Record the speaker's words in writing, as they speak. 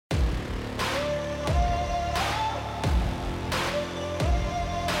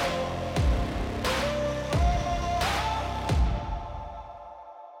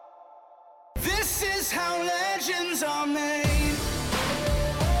legends are made.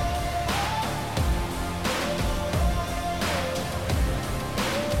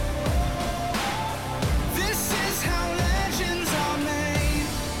 This is how legends are made.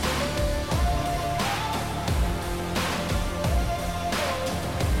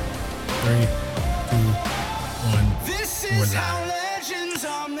 3, 2, 1. This is how legends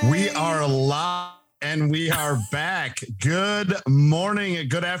are made. We are live and we are back. Good morning,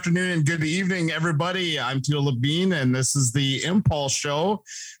 good afternoon, and good evening, everybody. I'm Tito Levine, and this is the Impulse Show.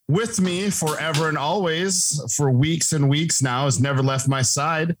 With me forever and always, for weeks and weeks now, has never left my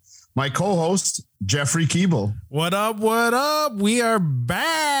side, my co-host, Jeffrey Keeble. What up? What up? We are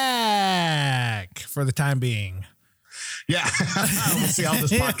back for the time being. Yeah, we'll see how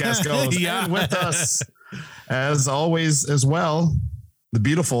this podcast goes. Yeah. And with us, as always, as well, the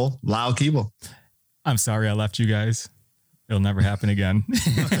beautiful Lyle Keeble. I'm sorry I left you guys. It'll never happen again.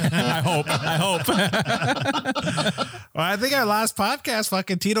 I hope. Well, I think our last podcast,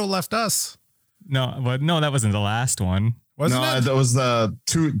 fucking Tito left us. No, that wasn't the last one. Wasn't it? That was the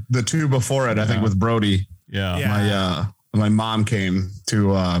two before it, I think, with Brody. Yeah. Yeah. My mom came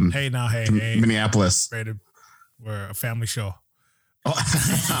to Hey, Minneapolis. Rated. We're a family show. Oh,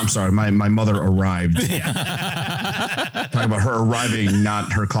 I'm sorry. My mother arrived. Talking about her arriving,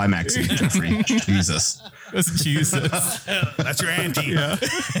 not her climaxing, Jeffrey. Jesus. That's Jesus. That's your auntie. Yeah.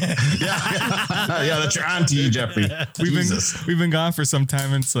 Yeah, that's your auntie, Jeffrey. We've been gone for some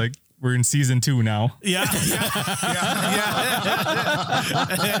time, and it's like we're in season 2 now. Yeah.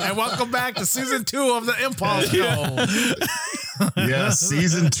 And welcome back to season 2 of the Impulse Show. Yeah,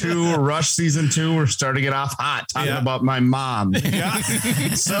 season 2, Rush season 2. We're starting it off hot, talking about my mom. Yeah.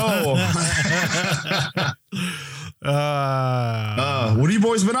 So, what have you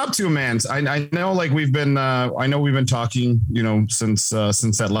boys been up to, man? I know, like we've been talking, since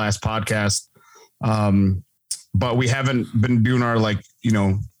that last podcast, but we haven't been doing our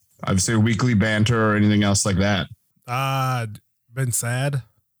I would say weekly banter or anything else like that. Been sad.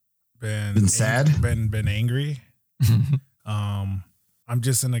 Been sad. Been angry. I'm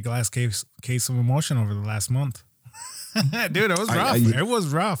just in a glass case of emotion over the last month. Dude, it was rough. It was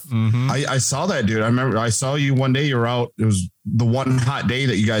rough. Mm-hmm. I saw that, dude. I remember I saw you one day. You were out. It was the one hot day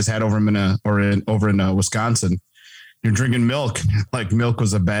that you guys had over in Wisconsin. You're drinking milk. Like milk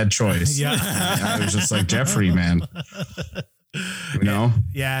was a bad choice. Yeah. I was just like, Jeffrey, man.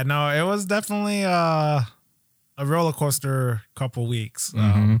 Yeah, no, it was definitely a roller coaster couple weeks.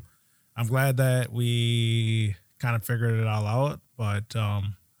 Mm-hmm. I'm glad that we kind of figured it all out, but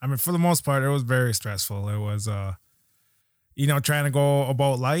for the most part, it was very stressful. It was trying to go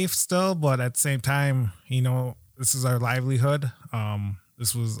about life still, but at the same time, this is our livelihood.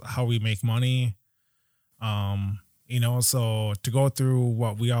 This was how we make money. So to go through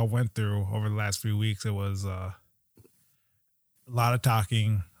what we all went through over the last few weeks, it was a lot of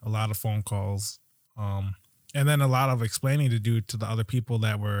talking, a lot of phone calls, and then a lot of explaining to do to the other people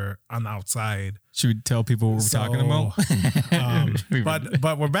that were on the outside. Should we tell people what we're talking about?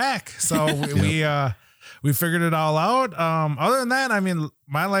 But we're back. So we figured it all out. Other than that,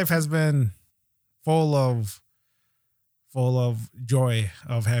 my life has been full of joy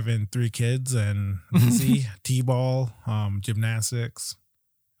of having 3 kids and T-ball, gymnastics,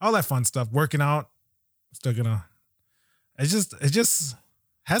 all that fun stuff. Working out, still gonna. It just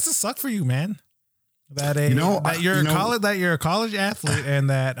has to suck for you, man. That you're a college athlete, and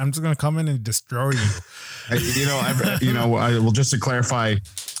that I'm just gonna come in and destroy you. Just to clarify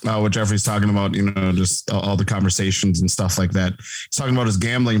what Jeffrey's talking about, just all the conversations and stuff like that. He's talking about his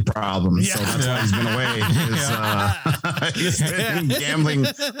gambling problems, so that's why he's been away. He's been in gambling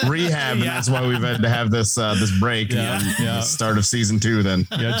rehab, and that's why we've had to have this break. The start of season 2. Then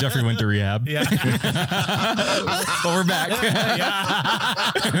Jeffrey went to rehab. Yeah, but we're back.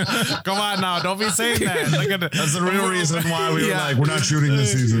 Come on now, don't be saying that. That's the real reason why we were like, we're not shooting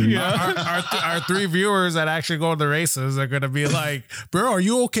this season. Yeah. Our 3 viewers that actually go to the races are gonna be like, bro, are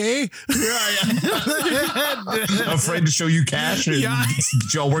you okay? Afraid to show you cash and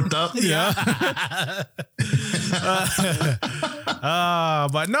get you all worked up.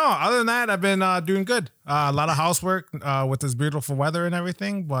 But no, other than that, I've been doing good. A lot of housework with this beautiful weather and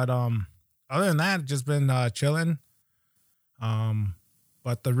everything. But other than that, just been chilling.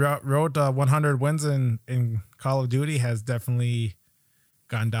 But the road to 100 wins in Call of Duty has definitely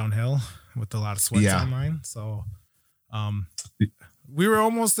gone downhill with a lot of sweats online. So we were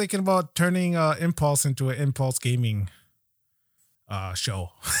almost thinking about turning Impulse into an Impulse Gaming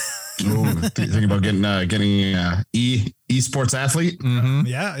show. Ooh, thinking about getting esports athlete. Mm-hmm.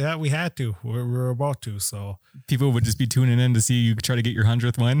 Yeah, we had to. We're about to. So People would just be tuning in to see you try to get your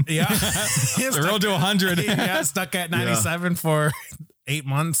 100th win. yeah, The road to 100. yeah, stuck at 97 for 8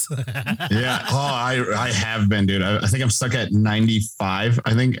 months. Yeah. Oh, I have been, dude. I think I'm stuck at 95.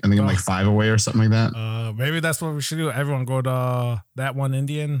 I think I'm like 5 away or something like that. Maybe that's what we should do. Everyone go to That One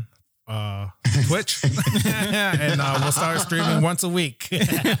Indian Twitch and we'll start streaming once a week.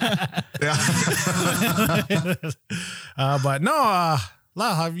 Yeah. But no, Lau,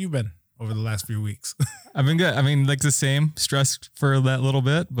 how have you been over the last few weeks? I've been good. I mean, like the same, stressed for that little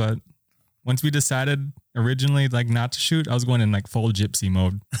bit, but once we decided originally like not to shoot, I was going in like full gypsy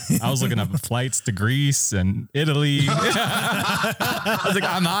mode. I was looking up flights to Greece and Italy. I was like,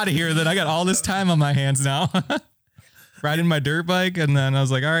 I'm out of here. Then I got all this time on my hands now. Riding my dirt bike, and then I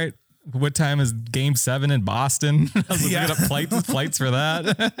was like, all right, what time is Game 7 in Boston? I was looking up flights for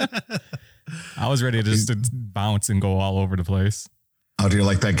that. I was ready just to bounce and go all over the place. Oh, do you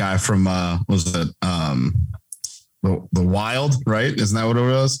like that guy from was it the Wild, right? Isn't that what it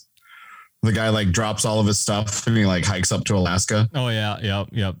was? The guy like drops all of his stuff and he like hikes up to Alaska. Oh yeah,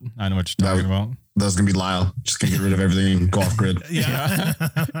 yep. I know what you're talking about. That was gonna be Lyle. Just gonna get rid of everything and go off grid. Yeah.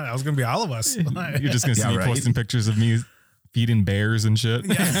 That was going to be all of us. You're just gonna see me right. posting pictures of me feeding bears and shit.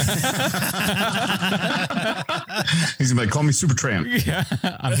 He's gonna be like, call me Super Tramp. Yeah,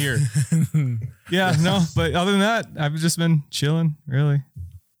 I'm here. Yeah, no, but other than that, I've just been chilling, really.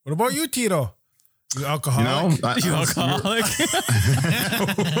 What about you, Tito? You alcoholic? You alcoholic?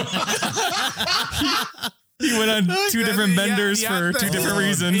 He went on two different benders for two different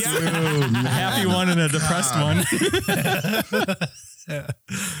reasons. Yeah. A happy one and a depressed one.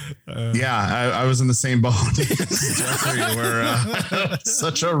 Yeah, I was in the same boat as Jeffrey, where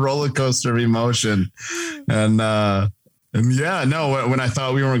such a roller coaster of emotion, and yeah, no. When I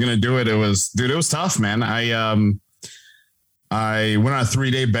thought we weren't going to do it, it was tough, man. I went on a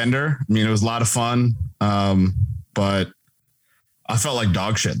 3-day bender. I mean, it was a lot of fun, but I felt like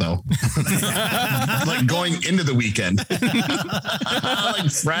dog shit though. Like going into the weekend,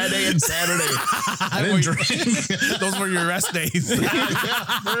 like Friday and Saturday. I didn't drink. Those were your rest days. Yeah,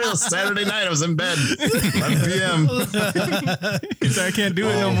 for real. Saturday night, I was in bed, 11 p.m. So I can't do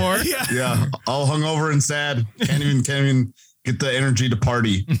it no more. Yeah, all hungover and sad. Can't even get the energy to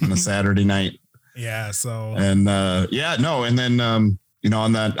party on a Saturday night. Yeah. So And and then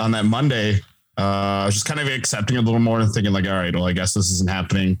on that Monday, I was just kind of accepting a little more and thinking like, all right, well, I guess this isn't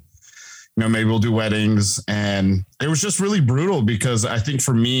happening. Maybe we'll do weddings. And it was just really brutal because I think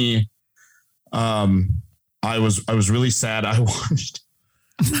for me, I was really sad. I watched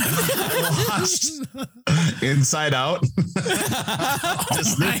Inside Out. the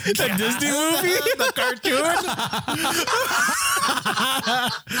Disney movie, the cartoon.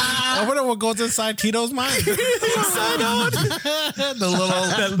 I wonder what goes inside Tito's mind. Inside Out. The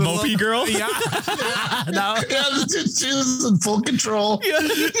That mopey girl. Yeah. No. Yeah, she was in full control.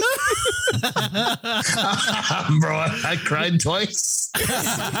 Bro, I cried twice.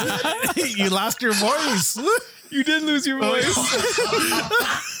 You lost your voice. You did lose your voice.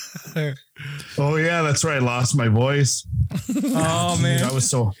 Oh yeah, that's right. I lost my voice. Oh man. Dude,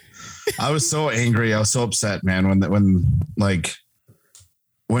 I was so angry. I was so upset, man. When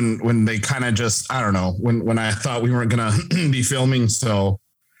they kind of just, I don't know, when I thought we weren't gonna be filming, so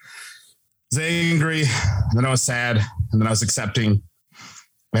I was angry. And then I was sad, and then I was accepting,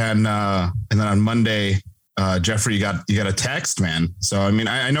 and then on Monday, Jeffrey, you got a text, man. So I mean,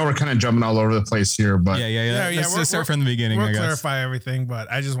 I know we're kind of jumping all over the place here, but Yeah. Let's just start from the beginning. We'll I guess. clarify everything, but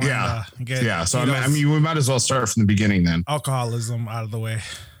I just wanted to get So Tito's I mean, we might as well start from the beginning then. alcoholism out of the way.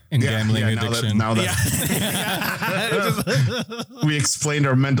 And gambling addiction. Now that we explained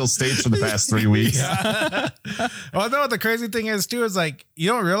our mental states for the past 3 weeks. Well, no, the crazy thing is too, is like, you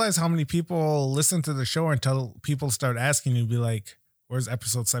don't realize how many people listen to the show until people start asking you, be like, where's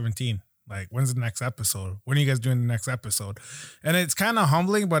episode 17? Like, when's the next episode? When are you guys doing the next episode? And it's kind of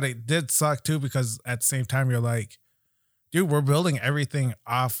humbling, but it did suck too, because at the same time, you're like, dude, we're building everything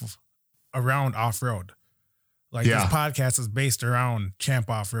around off-road. Like this podcast is based around Champ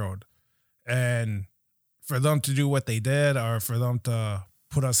Off-Road. And for them to do what they did, or for them to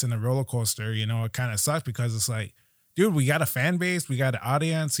put us in a roller coaster, it kind of sucked, because it's like, dude, we got a fan base, we got an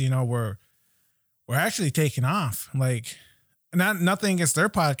audience, we're actually taking off. Like, nothing against their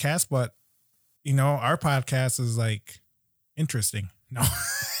podcast, but our podcast is like interesting. No.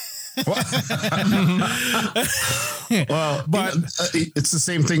 Well, but it's the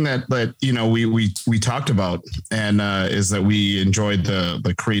same thing that we talked about, and is that we enjoyed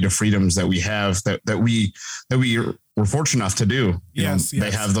the creative freedoms that we have, that we we're fortunate enough to do. Yes, They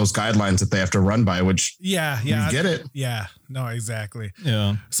have those guidelines that they have to run by, which yeah. we get it. Yeah, no, exactly.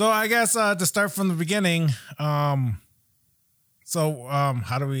 Yeah. So I guess to start from the beginning, how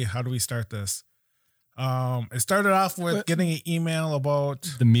do we start this? It started off with getting an email about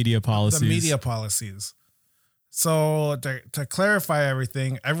The media policies. So to clarify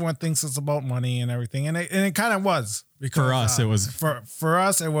everything, everyone thinks it's about money and everything, and it kind of was, because For us, it was. for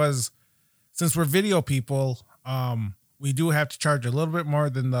us it was, since we're video people, we do have to charge a little bit more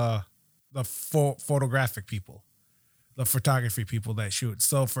than the photographic people, the photography people that shoot.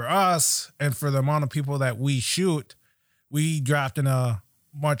 So for us, and for the amount of people that we shoot, we dropped in a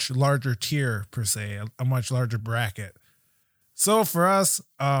much larger tier, per se, a much larger bracket. So for us,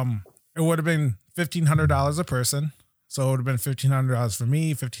 it would have been $1,500 a person. So it would have been $1,500 for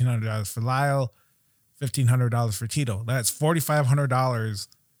me, $1,500 for Lyle, $1,500 for Tito. That's $4,500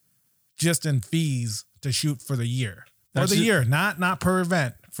 just in fees to shoot for the year. That's for the ju- year, not per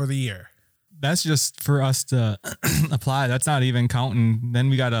event, for the year. That's just for us to apply. That's not even counting. Then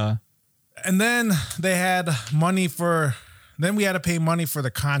we got to. And then they had money for, then we had to pay money for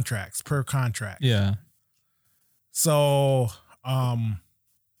the contracts, per contract. Yeah. So,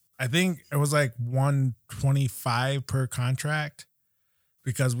 I think it was like $125 per contract,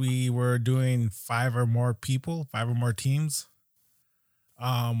 because we were doing 5 or more teams.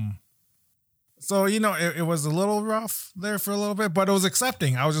 So, it was a little rough there for a little bit, but it was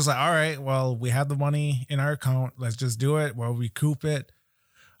accepting. I was just like, all right, well, we have the money in our account. Let's just do it. We'll recoup it.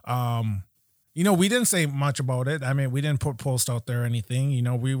 We didn't say much about it. I mean, we didn't put posts out there or anything.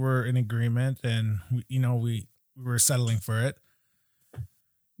 We were in agreement, and we were settling for it.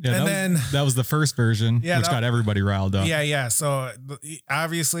 Yeah. And that was the first version, Yeah, which that- got everybody riled up. Yeah. So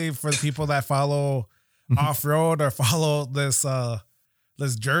obviously, for the people that follow off road or follow this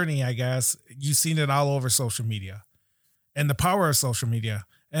journey, I guess you've seen it all over social media, and the power of social media.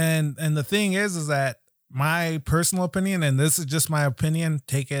 And the thing is that my personal opinion, and this is just my opinion,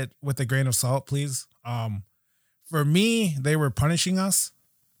 take it with a grain of salt, please. For me, they were punishing us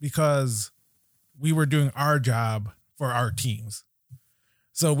because we were doing our job for our teams.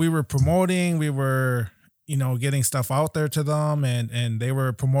 So we were promoting, we were, getting stuff out there to them, and they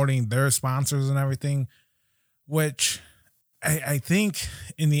were promoting their sponsors and everything, which I think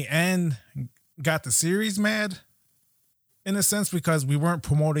in the end got the series mad, in a sense, because we weren't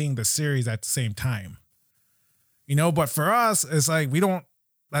promoting the series at the same time. But for us, it's like,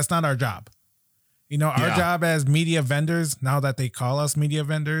 that's not our job. Our job as media vendors, now that they call us media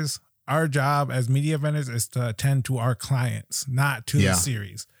vendors, our job as media vendors is to attend to our clients, not to the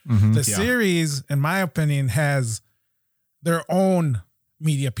series. Mhm. The series, in my opinion, has their own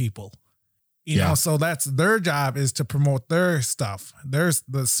media people. So that's their job, is to promote their stuff. There's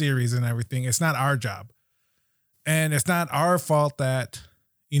the series and everything. It's not our job. And it's not our fault that,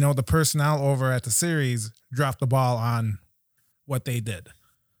 the personnel over at the series dropped the ball on what they did.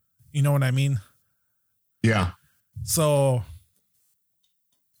 You know what I mean? Yeah. So,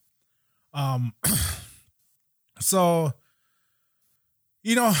 after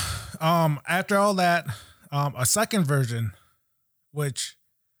all that, a second version, which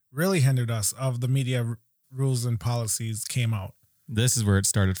really hindered us, of the media rules and policies came out. This is where it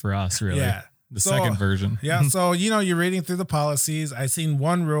started for us, really. Yeah. The So, second version. Yeah. So, you're reading through the policies. I seen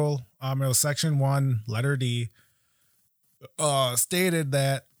one rule, it was section 1, letter D, stated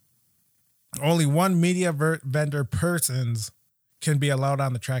that only one media vendor persons can be allowed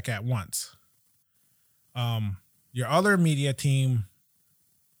on the track at once. Your other media team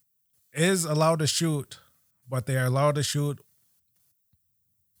is allowed to shoot, but they are allowed to shoot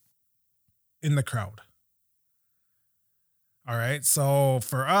in the crowd. All right. So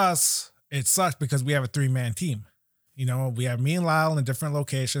for us, it sucks because we have a 3-man team. We have me and Lyle in different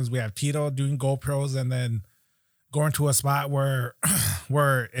locations. We have Tito doing GoPros, and then going to a spot where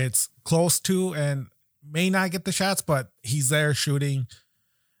it's close to and may not get the shots, but he's there shooting,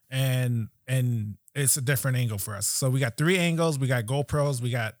 and it's a different angle for us. So we got 3 angles. We got GoPros.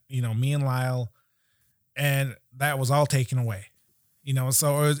 We got, me and Lyle, and that was all taken away.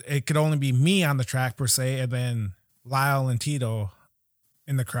 So it could only be me on the track, per se, and then Lyle and Tito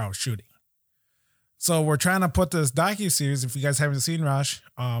in the crowd shooting. So we're trying to put this docuseries. If you guys haven't seen Rush,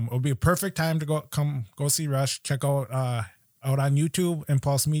 it'll be a perfect time to go see Rush. Check out on YouTube,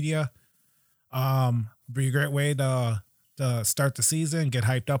 Impulse Media. Be a great way to start the season, get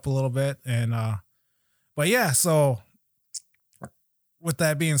hyped up a little bit, and but yeah. So with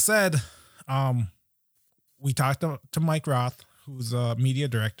that being said, we talked to Mike Roth, who's a media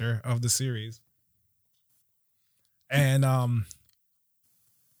director of the series, and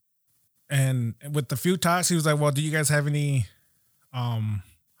And with the few talks, he was like, well, do you guys have any, how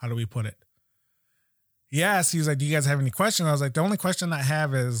do we put it? He asked, he was like, do you guys have any questions? I was like, the only question I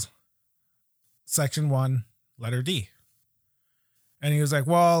have is section 1, letter D. And he was like,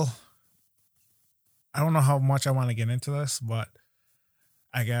 well, I don't know how much I want to get into this, but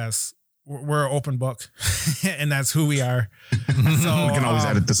I guess we're an open book and that's who we are. So We can always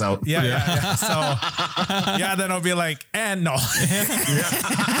edit this out. Yeah. So yeah, then I'll be like, and no.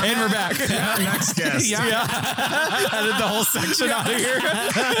 And we're back. Next guest. Yeah. Edit the whole section out of here.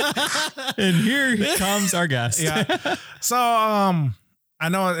 And here comes our guest. Yeah. So I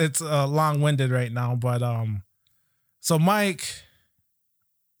know it's long-winded right now, but so Mike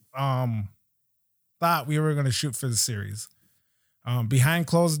thought we were going to shoot for the series. Behind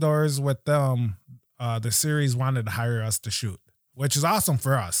closed doors with them, the series wanted to hire us to shoot, which is awesome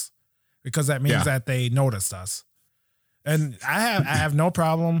for us because that means that they noticed us. And I have no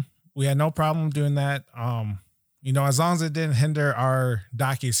problem. We had no problem doing that. You know, as long as it didn't hinder our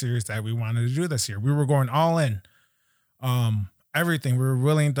docu-series that we wanted to do this year. We were going all in. Everything. We were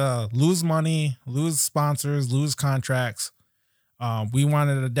willing to lose money, lose sponsors, lose contracts. We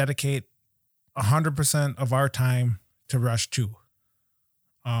wanted to dedicate 100% of our time to Rush 2.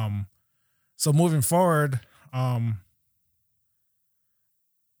 So moving forward,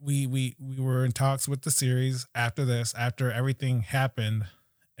 we were in talks with the series after this, after everything happened.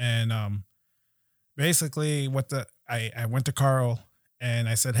 And, basically I went to Carl and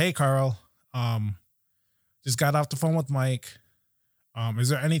I said, hey, Carl, just got off the phone with Mike. Is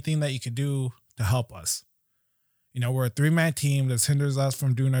there anything that you could do to help us? You know, we're a 3-man team. This hinders us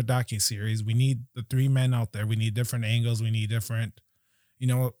from doing our docu-series. We need the 3 men out there. We need different angles. We need different, you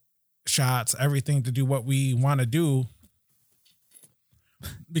know, shots, everything to do what we want to do.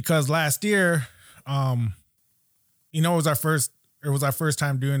 Because last year, you know, it was our first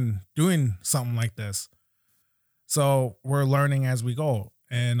time doing something like this. So we're learning as we go.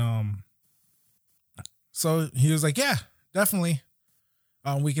 And so he was like, yeah, definitely.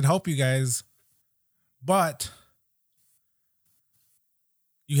 We can help you guys, but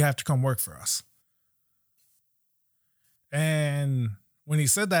you have to come work for us. And when he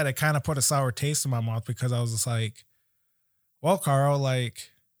said that, it kind of put a sour taste in my mouth because I was just like, well, Carl,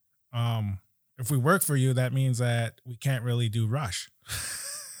 like, if we work for you, that means that we can't really do Rush.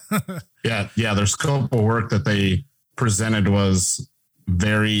 Yeah. Their scope of work that they presented was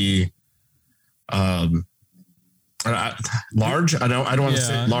very large. I don't want to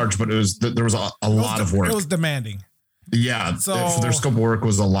say large, but there was a lot of work. It was demanding. Yeah. So their scope of work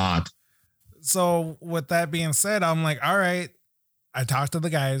was a lot. So with that being said, I'm like, all right. I talked to the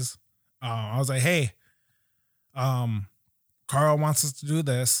guys. I was like, hey, Carl wants us to do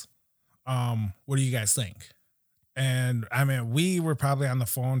this. What do you guys think? And I mean, we were probably on the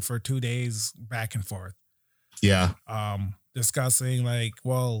phone for 2 days back and forth. Yeah. Discussing like,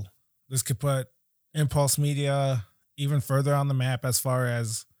 well, this could put Impulse Media even further on the map as far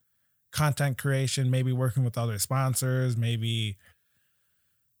as content creation, maybe working with other sponsors, maybe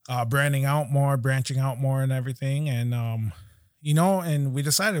branching out more and everything. And, you know, and we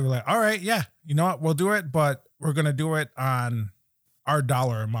decided, we're like, all right, yeah, you know what, we'll do it, but we're going to do it on our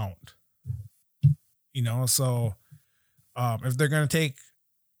dollar amount, you know? So, if they're going to take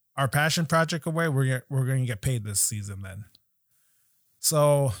our passion project away, we're going to get paid this season then.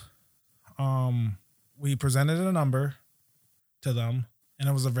 So, we presented a number to them, and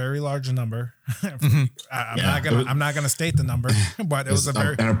it was a very large number. I'm not gonna state the number, but it was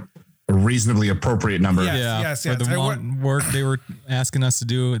a reasonably appropriate number. Yes. For the work they were asking us to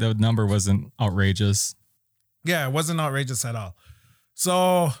do, the number wasn't outrageous. Yeah, it wasn't outrageous at all.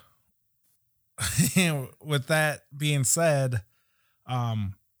 So, with that being said,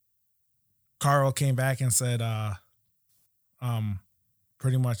 Carl came back and said,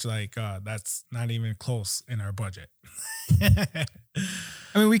 pretty much like, that's not even close in our budget. I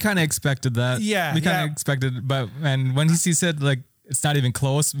mean, we kind of expected that. Yeah. We kind of expected, and when he said like, it's not even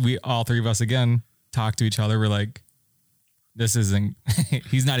close, we all 3 of us again talked to each other. We're like, this isn't,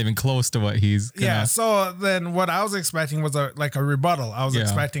 he's not even close to what he's gonna. Yeah. So then what I was expecting was a rebuttal. I was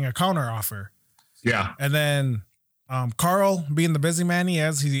expecting a counter offer. Yeah. And then, Carl, being the busy man he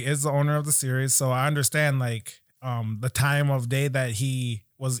is the owner of the series. So I understand like, the time of day that he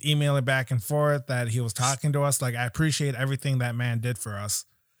was emailing back and forth, that he was talking to us. Like, I appreciate everything that man did for us.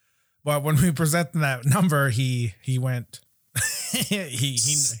 But when we presented that number, he went,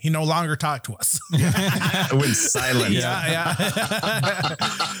 he no longer talked to us. It went silent. Yeah.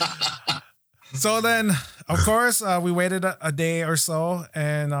 So then, of course, we waited a day or so,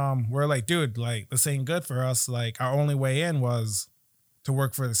 and we're like, dude, like, this ain't good for us. Like, our only way in was to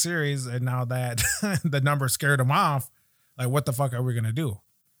work for the series, and now that the number scared them off, like what the fuck are we gonna do?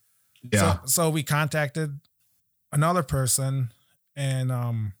 Yeah. So we contacted another person,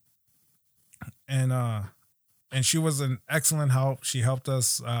 and she was an excellent help. She helped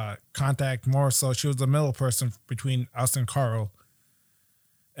us contact more. So she was the middle person between us and Carl.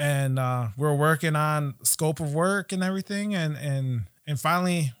 And we're working on scope of work and everything. And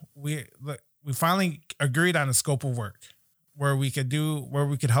finally we finally agreed on a scope of work where we could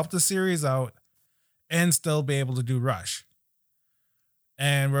help the series out and still be able to do Rush.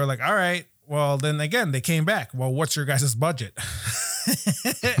 And we're like, all right, well, then again, they came back. Well, what's your guys' budget?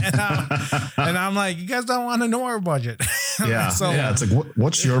 and I'm like, you guys don't want to know our budget. Yeah. So it's like,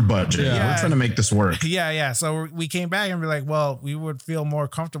 what's your budget? Yeah. We're trying to make this work. Yeah. So we came back and we're like, well, we would feel more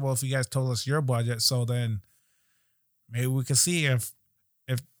comfortable if you guys told us your budget. So then maybe we could see if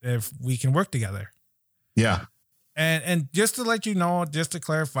we can work together. Yeah. And just to let you know, just to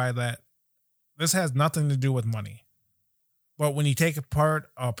clarify that this has nothing to do with money. But when you take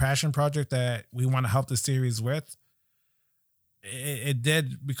apart a passion project that we want to help the series with, it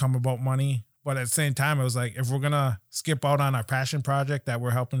did become about money. But at the same time, it was like, if we're going to skip out on our passion project that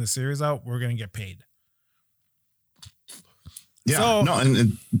we're helping the series out, we're going to get paid. Yeah. So- no,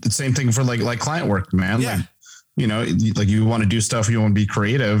 and the same thing for like client work, man. Yeah. Like, you know, like you want to do stuff, you want to be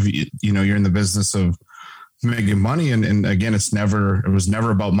creative, you know, you're in the business of making money. And again, it was never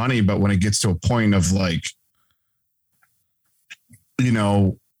about money, but when it gets to a point of like, you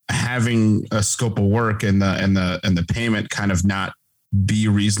know, having a scope of work and the payment kind of not be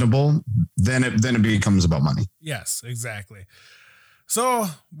reasonable, then it becomes about money. Yes, exactly. So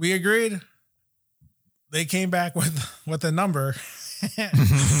we agreed. They came back with a number,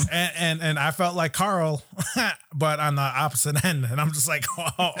 and I felt like Carl, but on the opposite end. And I'm just like,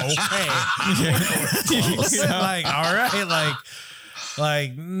 oh, okay, like, all right,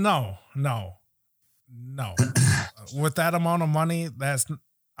 like no. With that amount of money,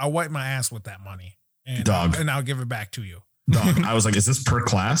 I'll wipe my ass with that money, and I'll give it back to you. Dog. I was like, is this per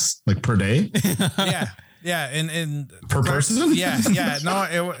class? Like per day? Yeah. And Per person? Yeah.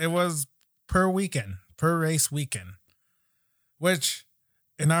 No, it was per weekend, per race weekend, which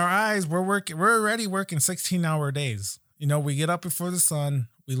in our eyes, we're already working 16-hour days. You know, we get up before the sun,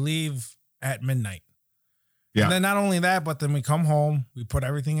 we leave at midnight. Yeah. And then not only that, but then we come home, we put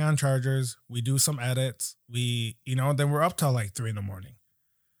everything on chargers, we do some edits, then we're up till like 3 a.m.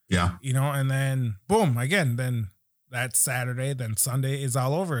 Yeah. You know, and then boom, again, then that's Saturday, then Sunday is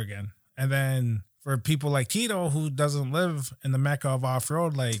all over again. And then for people like Tito, who doesn't live in the mecca of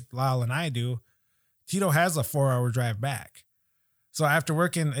off-road like Lyle and I do, Tito has a 4-hour drive back. So after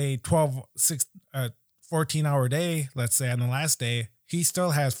working a 14-hour day, let's say on the last day, he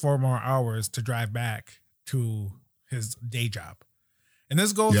still has 4 more hours to drive back to his day job. And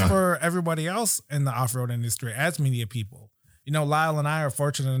this goes for everybody else in the off-road industry as media people. You know, Lyle and I are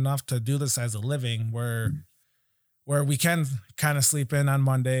fortunate enough to do this as a living where we can kind of sleep in on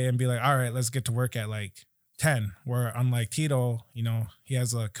Monday and be like, all right, let's get to work at like 10. Where unlike Tito, you know, he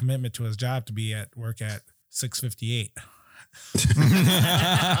has a commitment to his job to be at work at 6:58.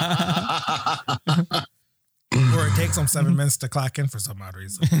 Or it takes them 7 minutes to clock in for some odd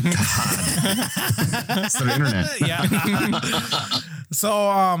reason. It's the internet. Yeah.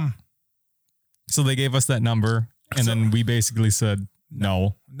 So they gave us that number, and then we basically said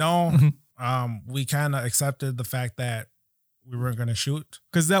no. We kind of accepted the fact that we weren't going to shoot.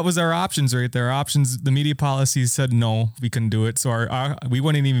 Because that was our options right there. Our options, the media policy said no, we couldn't do it. So we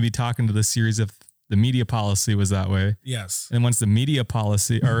wouldn't even be talking to the series if the media policy was that way. Yes. And once the media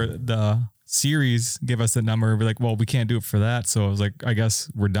policy or the series gave us that number, we're like, well, we can't do it for that. So I was like, I guess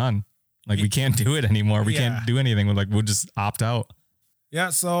we're done. Like, we can't do it anymore. We can't do anything. We'll just opt out. Yeah.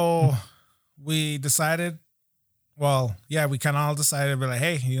 So we decided, we kind of all decided, we're like,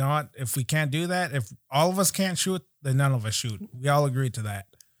 hey, you know what? If we can't do that, if all of us can't shoot, then none of us shoot. We all agreed to that.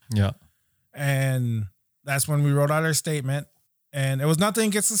 Yeah. And that's when we wrote out our statement. And it was nothing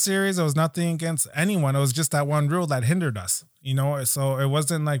against the series. It was nothing against anyone. It was just that one rule that hindered us, you know? So it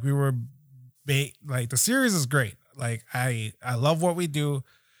wasn't like we were like, the series is great. Like, I love what we do.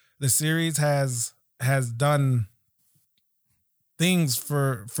 The series has done things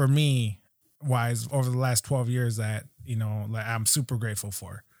for me wise over the last 12 years that, you know, like I'm super grateful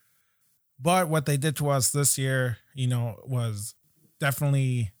for. But what they did to us this year, you know, was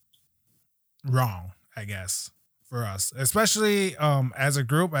definitely wrong, I guess, for us, especially as a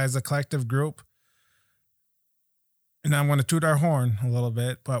group, as a collective group. And I'm going to toot our horn a little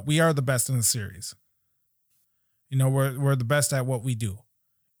bit, but we are the best in the series. You know, we're the best at what we do.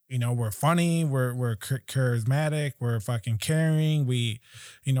 we're funny, we're charismatic, we're fucking caring,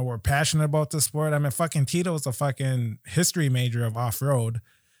 we're passionate about the sport. I mean, fucking Tito's a fucking history major of off-road.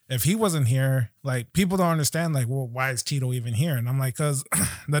 If he wasn't here, like, people don't understand, like, well, why is Tito even here? And I'm like, because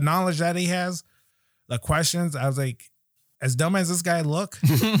the knowledge that he has, the questions, I was like, as dumb as this guy look,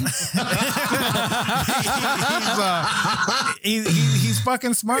 he's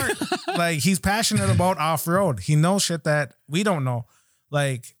fucking smart. Like, he's passionate about off-road. He knows shit that we don't know.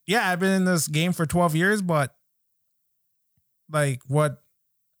 Like, yeah, I've been in this game for 12 years, but like what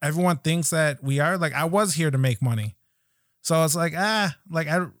everyone thinks that we are, like, I was here to make money. So it's like, I'm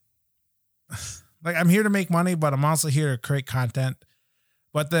here to make money, but I'm also here to create content.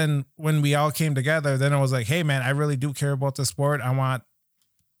 But then when we all came together, then it was like, hey man, I really do care about the sport. I want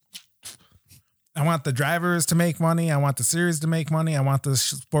the drivers to make money. I want the series to make money. I want the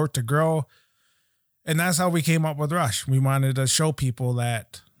sport to grow. And that's how we came up with Rush. We wanted to show people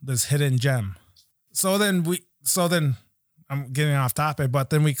that this hidden gem. So then I'm getting off topic, but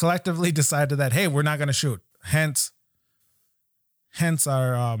then we collectively decided that, hey, we're not going to shoot. Hence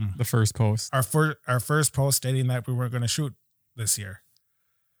our The first post. our first post stating that we weren't going to shoot this year.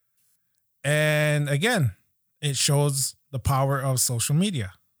 And again, it shows the power of social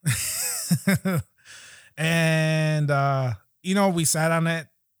media. And we sat on it.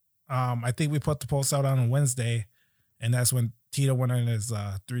 I think we put the post out on a Wednesday, and that's when Tito went on his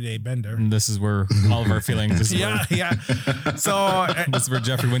 3-day bender. And this is where all of our feelings. This is Yeah. So this is where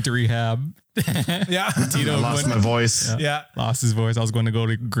Jeffrey went to rehab. yeah, Tito I lost my voice. yeah. lost his voice. I was going to go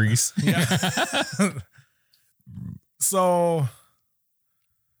to Greece. Yeah. So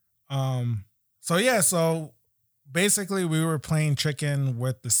basically we were playing chicken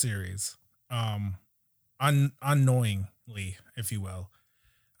with the series, unknowingly, if you will.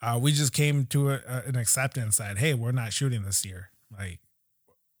 We just came to an acceptance that, hey, we're not shooting this year. Like,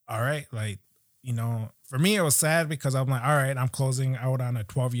 all right. Like, for me, it was sad because I'm like, all right, I'm closing out on a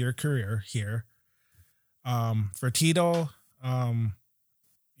 12-year career here. For Tito,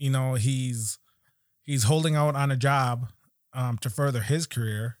 he's holding out on a job to further his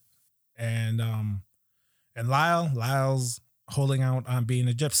career. And Lyle's holding out on being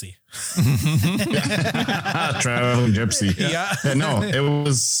a gypsy. Traveling gypsy. Yeah. No, it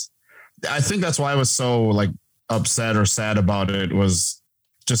was, I think that's why I was so like upset or sad about it, was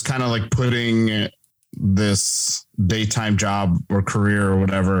just kind of like putting this daytime job or career or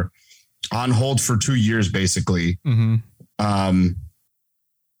whatever on hold for 2 years, basically. Mm-hmm.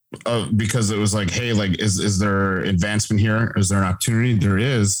 Because it was like, hey, like, is there advancement here? Is there an opportunity? There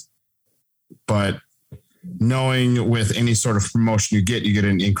is. But knowing with any sort of promotion you get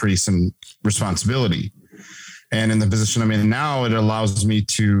an increase in responsibility. And in the position I'm in now, it allows me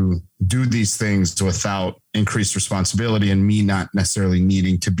to do these things without increased responsibility and me not necessarily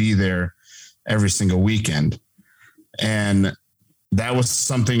needing to be there every single weekend. And that was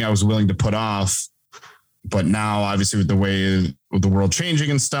something I was willing to put off. But now, obviously, with the way with the world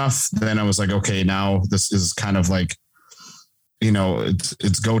changing and stuff, then I was like, okay, now this is kind of like,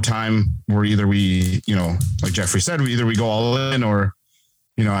 it's go time, where either we, like Jeffrey said, we go all in, or,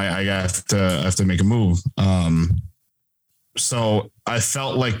 I have to make a move. So I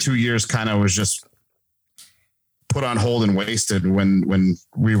felt like 2 years kind of was just put on hold and wasted when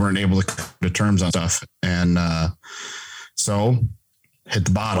we weren't able to come to terms on stuff. And so hit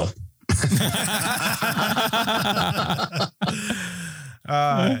the bottle.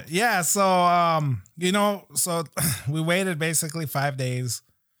 So we waited basically 5 days,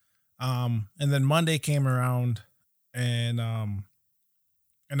 and then Monday came around, and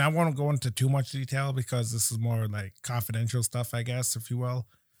I won't go into too much detail because this is more like confidential stuff, I guess, if you will.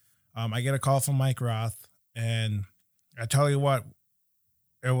 I get a call from Mike Roth, and I tell you what,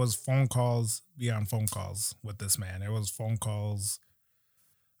 it was phone calls beyond phone calls with this man. It was phone calls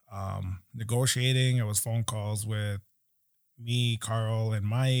negotiating. It was phone calls with me, Carl, and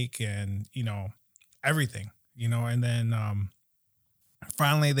Mike, and everything, and then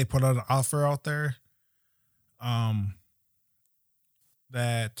finally they put out an offer out there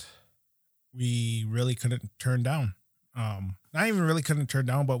that we really couldn't turn down. Not even really couldn't turn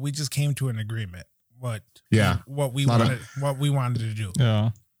down, but we just came to an agreement what we wanted to do.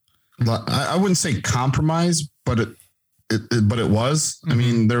 Yeah. I wouldn't say compromise, but it was. Mm-hmm. I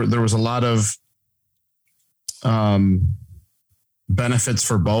mean, there was a lot of benefits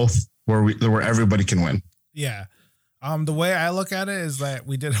for both where everybody can win. Yeah. The way I look at it is that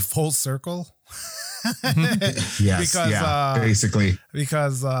we did a full circle. Yes. Basically.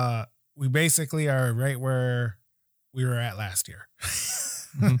 Because we basically are right where we were at last year.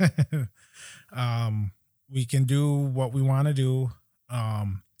 Mm-hmm. We can do what we want to do.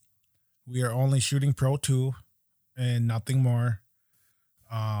 we are only shooting Pro 2 and nothing more.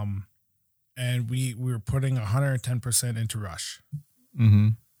 And we were putting 110% into Rush. Mm-hmm.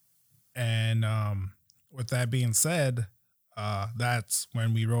 And with that being said, that's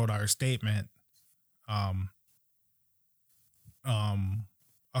when we wrote our statement a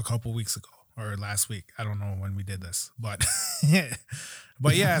couple weeks ago or last week. I don't know when we did this, but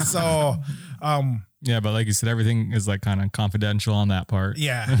but yeah, so Yeah, but like you said, everything is like kind of confidential on that part.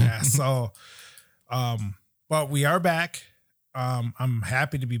 yeah. So but we are back. I'm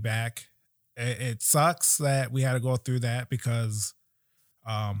happy to be back. It sucks that we had to go through that because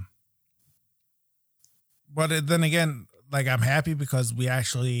but then again, like I'm happy because we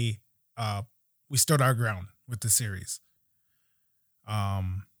actually we stood our ground with the series.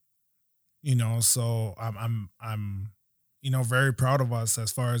 You know, so I'm you know, very proud of us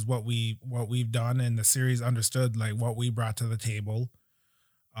as far as what we've done, and the series understood like what we brought to the table.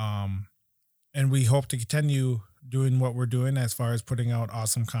 And we hope to continue doing what we're doing as far as putting out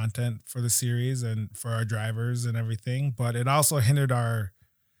awesome content for the series and for our drivers and everything. But it also hindered our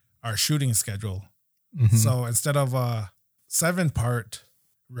shooting schedule. Mhm. So instead of a 7-part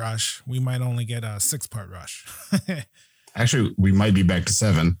rush, we might only get a 6-part rush. Actually, we might be back to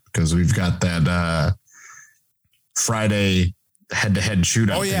 7 because we've got that Friday head-to-head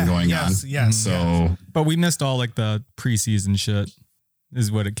shootout thing going on. Yes. So But we missed all like the preseason shit is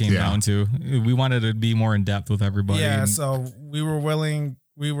what it came Yeah. down to. We wanted to be more in depth with everybody. Yeah, and- so we were willing.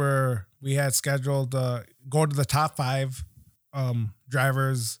 We had scheduled go to the top 5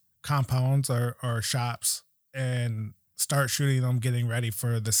 drivers' compounds or shops and start shooting them, getting ready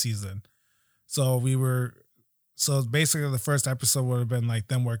for the season. So basically the first episode would have been like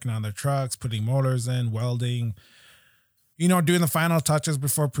them working on their trucks, putting motors in, welding, you know, doing the final touches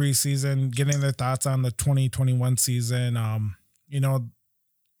before preseason, getting their thoughts on the 2021 season. You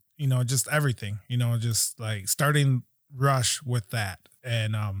know, just everything, you know, just like starting Rush with that.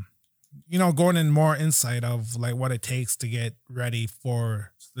 And, you know, going in more insight of like what it takes to get ready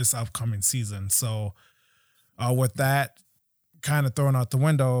for this upcoming season. So with that kind of thrown out the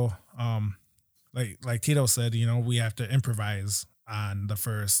window, like Tito said, you know, we have to improvise on the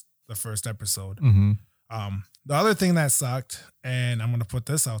first episode. Mhm. The other thing that sucked, and I'm going to put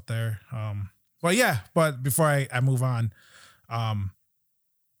this out there. But before I move on,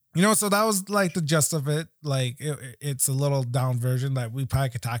 you know, so that was like the gist of it. Like it's a little down version that we probably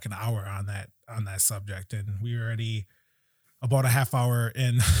could talk an hour on that subject. And we were already about a half hour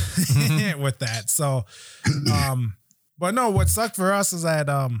in with that. So, but no, what sucked for us is that,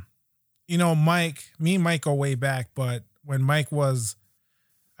 you know, me and Mike go way back, but when Mike was,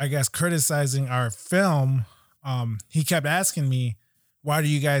 I guess, criticizing our film, he kept asking me, why do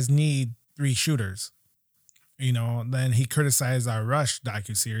you guys need 3 shooters? You know, then he criticized our Rush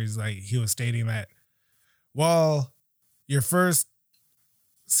docuseries. Like he was stating that, well, your first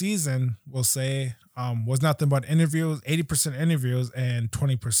season, we'll say, was nothing but interviews, 80% interviews and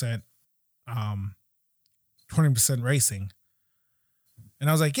 20% racing. And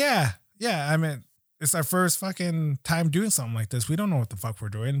I was like, yeah. I mean, it's our first fucking time doing something like this. We don't know what the fuck we're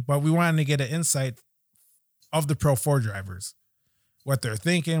doing, but we wanted to get an insight of the Pro 4 drivers, what they're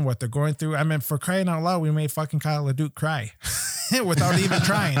thinking, what they're going through. I mean, for crying out loud, we made fucking Kyle LeDuc cry without even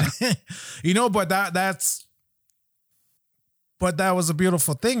trying, you know, but that was a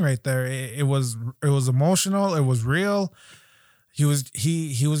beautiful thing right there. It was emotional. It was real. He was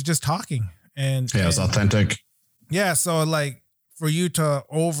just talking and yeah, it's authentic. Yeah. So like for you to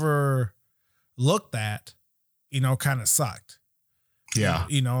overlook that, you know, kind of sucked. Yeah.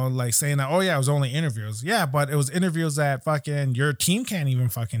 You know, like saying that, oh yeah, it was only interviews. Yeah, but it was interviews that fucking your team can't even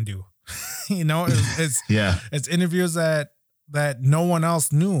fucking do. You know, it's Yeah. it's interviews that no one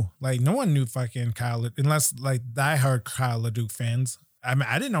else knew. Like no one knew fucking Kyle, unless like diehard Kyle LeDuc fans. I mean,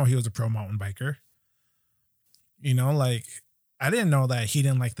 I didn't know he was a pro mountain biker. You know, like I didn't know that he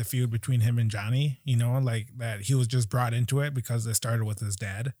didn't like the feud between him and Johnny. You know, like that he was just brought into it because it started with his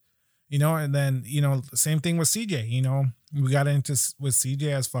dad. You know, and then, you know, same thing with CJ, you know, we got into with CJ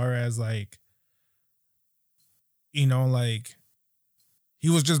as far as like, you know, like he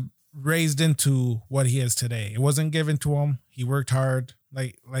was just raised into what he is today. It wasn't given to him. He worked hard.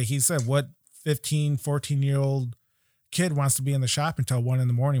 Like he said, what 15, 14-year-old kid wants to be in the shop until 1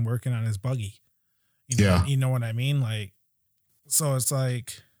 a.m. working on his buggy? You know, Yeah. You know what I mean? Like, so it's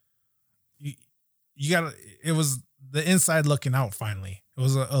like, you gotta, it was the inside looking out finally. It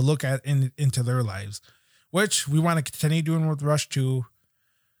was a look at into their lives, which we want to continue doing with Rush 2.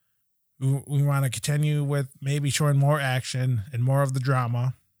 We want to continue with maybe showing more action and more of the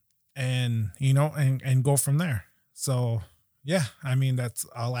drama and, you know, and go from there. So, yeah, I mean, that's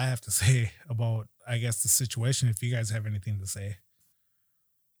all I have to say about, I guess, the situation. If you guys have anything to say.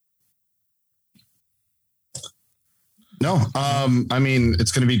 No, I mean,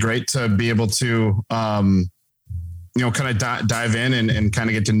 it's going to be great to be able to, kind of dive in and kind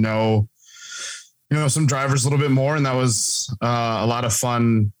of get to know, some drivers a little bit more. And that was a lot of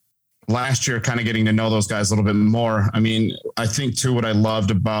fun last year, kind of getting to know those guys a little bit more. I mean, I think too, what I loved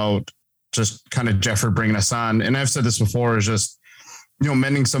about just kind of Jeffrey bringing us on, and I've said this before, is just,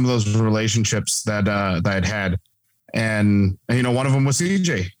 mending some of those relationships that I'd had. And, one of them was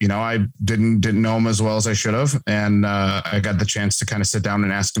CJ. I didn't know him as well as I should have. And I got the chance to kind of sit down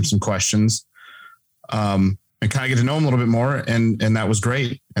and ask him some questions and kind of get to know him a little bit more. And that was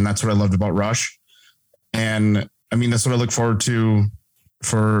great. And that's what I loved about Rush. And I mean, that's what I look forward to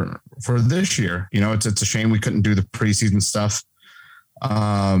for this year. It's a shame we couldn't do the preseason stuff.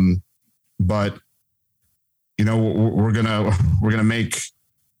 But we're gonna make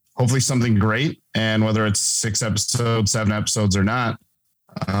hopefully something great. And whether it's 6 episodes, 7 episodes or not,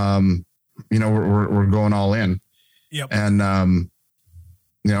 we're going all in. Yep. And, I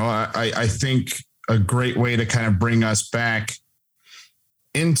think a great way to kind of bring us back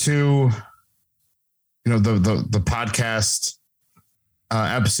into, the podcast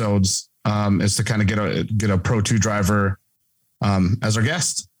episodes is to kind of get a Pro 2 driver as our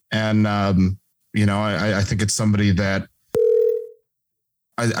guest. And, I think it's somebody that,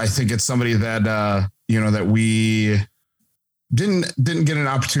 that we didn't get an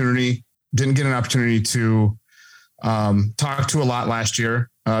opportunity to talk to a lot last year.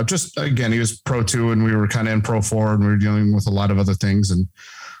 Just again, he was Pro 2 and we were kind of in Pro 4 and we were dealing with a lot of other things. And,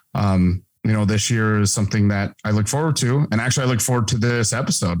 this year is something that I look forward to. And actually I look forward to this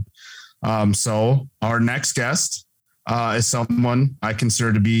episode. So our next guest is someone I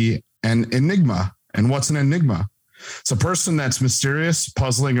consider to be an enigma. And what's an enigma? It's a person that's mysterious,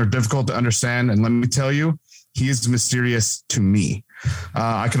 puzzling, or difficult to understand. And let me tell you, he is mysterious to me.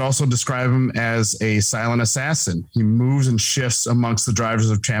 I could also describe him as a silent assassin. He moves and shifts amongst the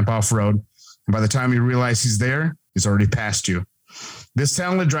drivers of Champ Off-Road. And by the time you realize he's there, he's already past you. This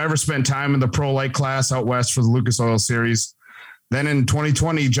talented driver spent time in the Pro Light class out west for the Lucas Oil Series. Then in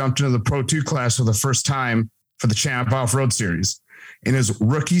 2020, he jumped into the Pro 2 class for the first time for the Champ Off-Road Series. In his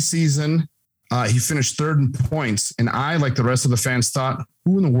rookie season, he finished 3rd in points. And I, like the rest of the fans, thought,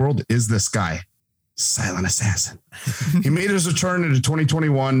 who in the world is this guy? Silent assassin. He made his return into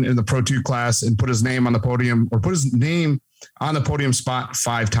 2021 in the Pro 2 class and put his name on the podium spot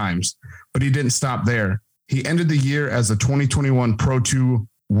 5 times, but he didn't stop there. He ended the year as the 2021 Pro 2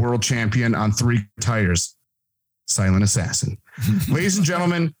 world champion on 3 tires. Silent assassin. Ladies and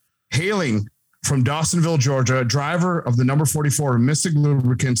gentlemen, hailing from Dawsonville, Georgia, driver of the number 44 Mystic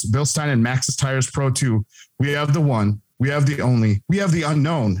Lubricants, Bill Stein and Maxxis Tires Pro 2. We have the one, we have the only, we have the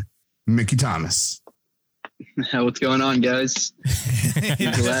unknown, Mickey Thomas. What's going on, guys?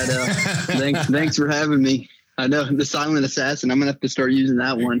 Glad. Thanks for having me. I know the silent assassin. I'm gonna have to start using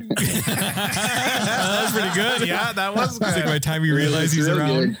that one. That was pretty good. Yeah, that was good. It's like by the time you realize he's Real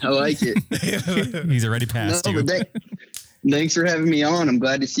around, good. I like it. he's already past you. But thanks for having me on. I'm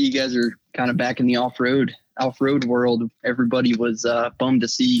glad to see you guys are kind of back in the off-road world. Everybody was bummed to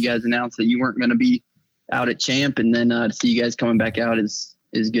see you guys announce that you weren't going to be out at Champ, and then to see you guys coming back out is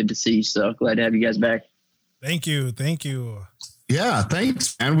good to see. So glad to have you guys back. Thank you. Yeah,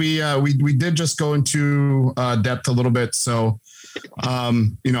 thanks, man. We did just go into depth a little bit. So,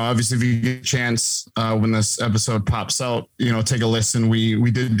 obviously, if you get a chance when this episode pops out, take a listen.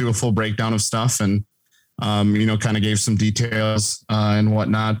 We did do a full breakdown of stuff and, kind of gave some details and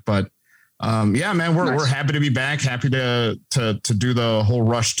whatnot. But yeah, man, we're happy to be back. Happy to do the whole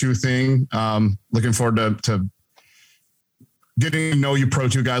Rush 2 thing. Looking forward to getting to know you Pro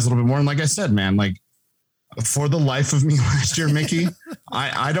 2 guys a little bit more. And like I said, man, like, for the life of me last year, Mickey,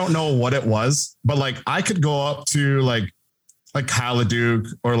 I don't know what it was, but like I could go up to like Kyle LeDuc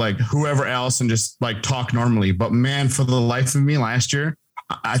or like whoever else and just like talk normally. But man, for the life of me last year,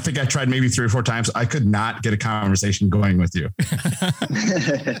 I think I tried maybe 3 or 4 times. I could not get a conversation going with you.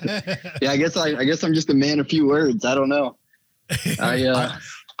 Yeah, I guess I'm just a man of few words. I don't know. I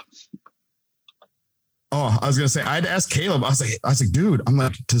was gonna say I'd ask Caleb. I was like, dude, I'm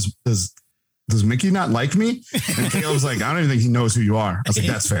like, does Mickey not like me? And Caleb's like, I don't even think he knows who you are. I was like,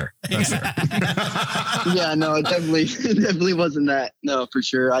 that's fair. That's fair. Yeah, no, it definitely wasn't that. No, for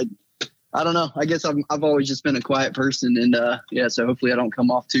sure. I don't know. I guess I've always just been a quiet person, and yeah. So hopefully I don't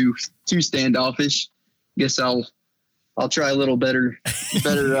come off too standoffish. Guess I'll try a little better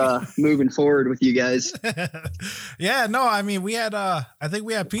moving forward with you guys. Yeah, no, I mean we had I think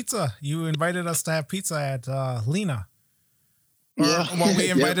we had pizza. You invited us to have pizza at Lena. Or, Yeah. well, we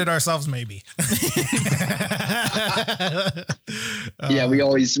Yep. invited ourselves, maybe. Yeah, we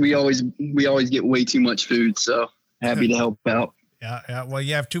always get way too much food, so happy to help out. Yeah. Well,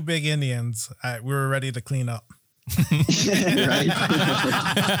 you have two big Indians. We were ready to clean up. Right?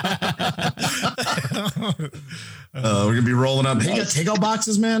 We're gonna be rolling up. Hey, you got takeout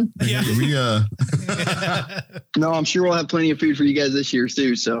boxes, man? Yeah. No, I'm sure we'll have plenty of food for you guys this year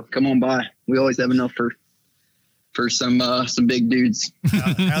too. So come on by. We always have enough for some big dudes.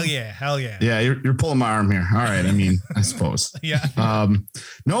 Hell yeah. Yeah, you're pulling my arm here. All right. I mean, I suppose. Yeah.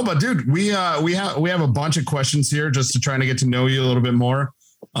 No, but dude, we have a bunch of questions here just to try to get to know you a little bit more,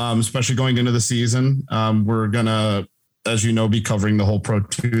 especially going into the season. We're gonna, as you know, be covering the whole Pro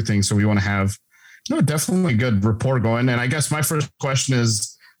 2 thing, so we want to have definitely a good rapport going. And I guess my first question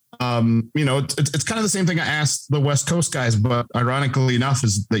is, it's kind of the same thing I asked the West Coast guys, but ironically enough,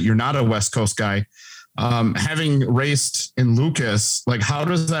 is that you're not a West Coast guy. Having raced in Lucas, like how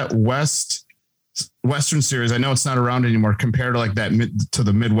does that Western series, I know it's not around anymore, compare to like that to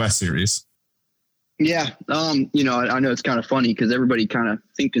the Midwest series? Yeah. I know it's kind of funny because everybody kind of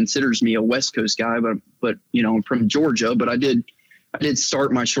considers me a West Coast guy, but I'm from Georgia, but I did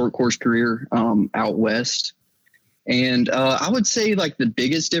start my short course career out West. And I would say like the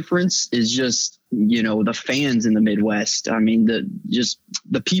biggest difference is just, the fans in the Midwest. I mean,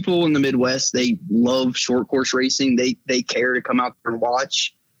 the people in the Midwest, they love short course racing. They care to come out there and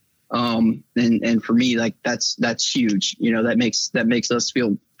watch. And for me, like that's huge. That makes us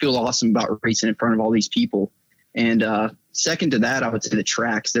feel awesome about racing in front of all these people. And second to that, I would say the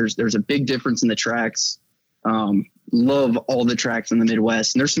tracks. There's a big difference in the tracks. Love all the tracks in the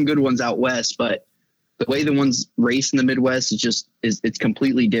Midwest, and there's some good ones out West, but the way the ones race in the Midwest it's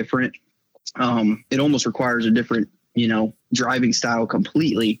completely different. It almost requires a different, driving style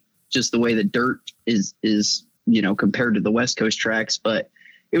completely, just the way the dirt is, compared to the West Coast tracks. But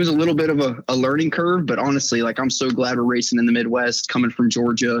it was a little bit of a learning curve, but honestly, like I'm so glad we're racing in the Midwest coming from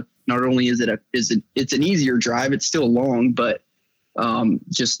Georgia. Not only is it's an easier drive, it's still long, but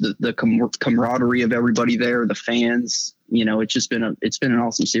just the camaraderie of everybody there, the fans, it's been an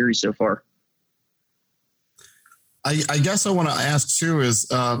awesome series so far. I guess I want to ask too is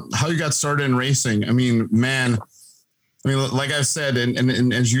how you got started in racing. I mean, man, like I've said,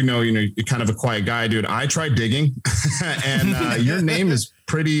 and as you know, you're kind of a quiet guy, dude. I tried digging, and your name is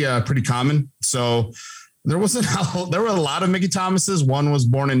pretty common. So there were a lot of Mickey Thomases. One was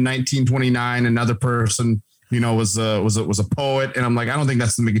born in 1929. Another person, was a poet, and I'm like, I don't think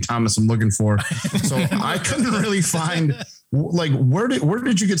that's the Mickey Thomas I'm looking for. So I couldn't really find like where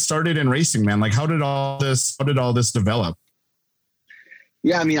did you get started in racing, man? Like how did all this develop?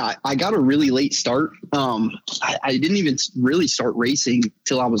 Yeah, I mean, I got a really late start. I didn't even really start racing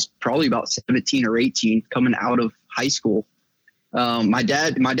till I was probably about 17 or 18, coming out of high school. My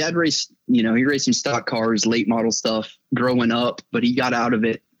dad raced, he raced some stock cars, late model stuff growing up, but he got out of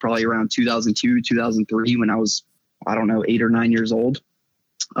it probably around 2002, 2003 when I was, 8 or 9 years old.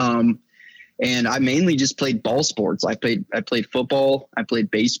 And I mainly just played ball sports. I played football, I played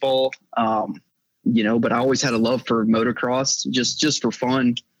baseball, but I always had a love for motocross just for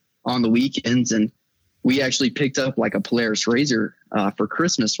fun on the weekends. And we actually picked up like a Polaris RZR for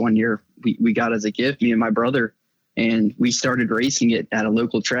Christmas one year. We got as a gift, me and my brother, and we started racing it at a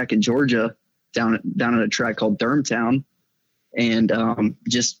local track in Georgia down at a track called Durhamtown. And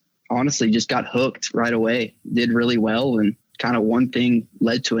just got hooked right away, did really well. And kind of one thing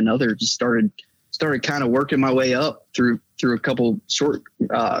led to another, just started kind of working my way up through a couple short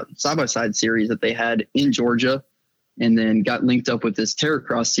side-by-side series that they had in Georgia, and then got linked up with this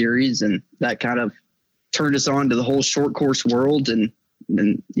Terracross series, and that kind of turned us on to the whole short course world. And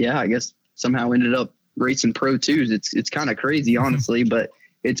yeah, I guess somehow ended up racing Pro 2s. It's kind of crazy, honestly, but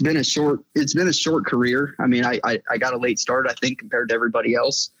it's been a short career. I mean, I got a late start, I think, compared to everybody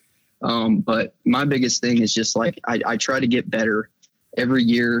else. But my biggest thing is just like, I try to get better every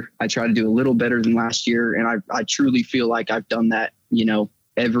year. I try to do a little better than last year. And I truly feel like I've done that,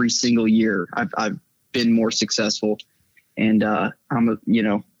 every single year I've been more successful. And, I'm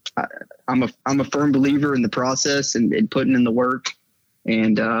a firm believer in the process and putting in the work.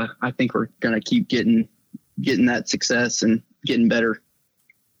 And, I think we're going to keep getting that success and getting better.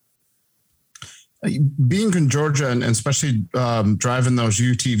 Being in Georgia and especially driving those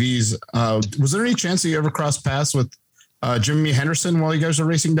UTVs, was there any chance that you ever crossed paths with Jimmy Henderson while you guys were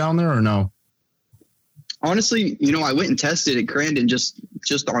racing down there, or no? Honestly, I went and tested at Crandon just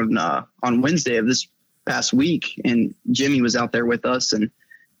on Wednesday of this past week, and Jimmy was out there with us, and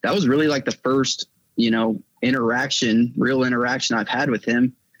that was really like the first real interaction I've had with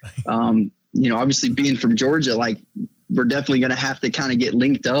him. Obviously being from Georgia, like we're definitely going to have to kind of get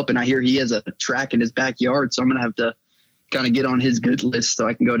linked up. And I hear he has a track in his backyard, so I'm going to have to kind of get on his good list so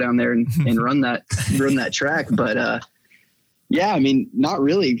I can go down there and run that track. But yeah, I mean, not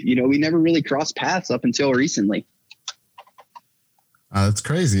really. You know, we never really crossed paths up until recently. That's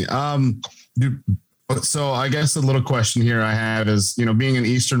crazy. So I guess a little question here I have is, you know, being an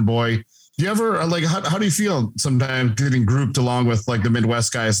Eastern boy, do you ever like, how do you feel sometimes getting grouped along with like the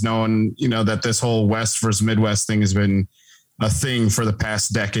Midwest guys, knowing, you know, that this whole West versus Midwest thing has been a thing for the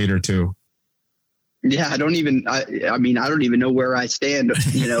past decade or two? Yeah, I don't even know where I stand,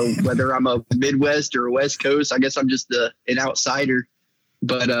 you know, whether I'm a Midwest or a West Coast. I guess I'm just an outsider,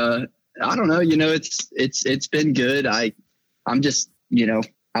 but I don't know, you know, it's been good. I'm just, you know,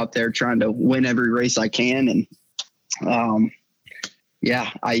 out there trying to win every race I can. And, yeah,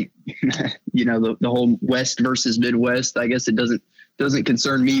 you know, the whole West versus Midwest, I guess it doesn't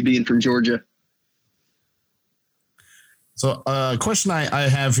concern me being from Georgia. So a question I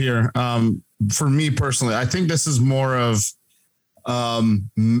have here, for me personally, I think this is more of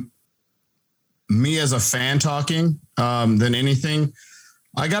me as a fan talking than anything.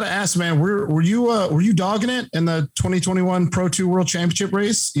 I got to ask, man, were you dogging it in the 2021 Pro 2 World Championship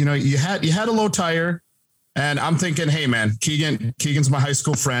race? You know, you had a low tire, and I'm thinking, hey, man, Keegan's my high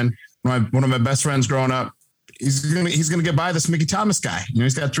school friend, one of my best friends growing up. He's gonna get by this Mickey Thomas guy. You know,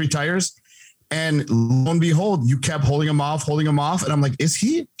 he's got 3 tires, and lo and behold, you kept holding him off, and I'm like, is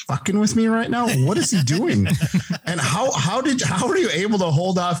he fucking with me right now? What is he doing? And how were you able to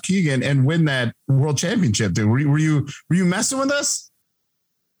hold off Keegan and win that world championship, dude? Were you messing with us?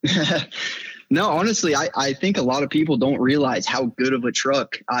 No, honestly, I think a lot of people don't realize how good of a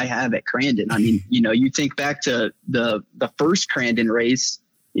truck I have at Crandon. I mean, you know, you think back to the first Crandon race,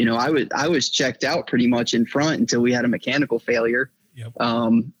 you know, I was checked out pretty much in front until we had a mechanical failure. Yep.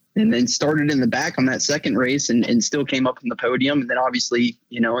 And then started in the back on that second race and still came up on the podium. And then obviously,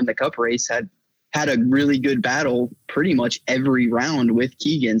 you know, in the Cup race had a really good battle pretty much every round with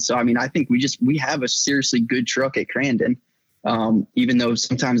Keegan. So, I mean, I think we have a seriously good truck at Crandon. Even though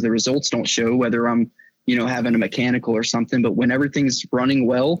sometimes the results don't show whether I'm, you know, having a mechanical or something, but when everything's running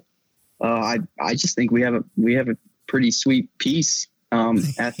well, I just think we have a pretty sweet piece,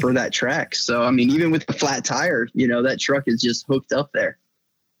 for that track. So, I mean, even with the flat tire, you know, that truck is just hooked up there.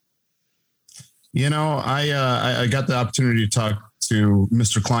 You know, I got the opportunity to talk to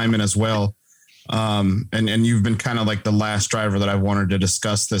Mr. Kleinman as well. And you've been kind of like the last driver that I wanted to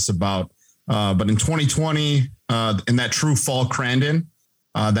discuss this about. But in 2020, in that true fall Crandon,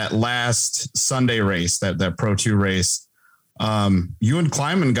 that last Sunday race, that Pro 2 race, you and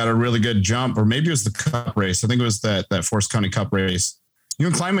Kleinman got a really good jump, or maybe it was the Cup race. I think it was that Forest County Cup race. You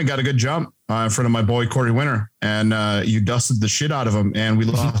and Kleinman got a good jump in front of my boy Corey Winter, and you dusted the shit out of him, and we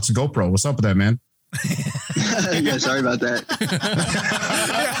lost a GoPro. What's up with that, man? Yeah, sorry about that.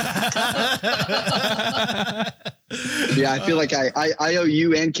 Yeah, I feel like I owe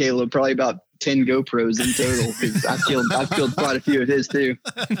you and Caleb probably about 10 GoPros in total, because I killed quite a few of his too.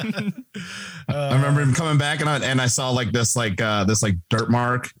 I remember him coming back, and I saw this dirt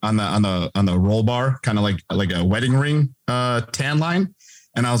mark on the roll bar, kind of like a wedding ring tan line.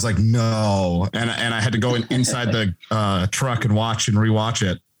 And I was like, no. And I had to go inside the truck and watch and rewatch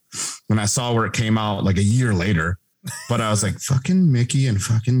it when I saw where it came out like a year later. But I was like, fucking Mickey and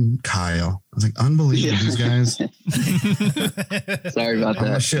fucking Kyle. I was like, unbelievable, these guys. Sorry about on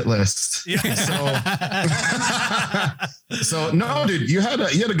that. my shit list. Yeah. So no, dude, you had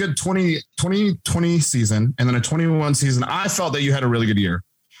a good 2020 season, and then a 21 season. I felt that you had a really good year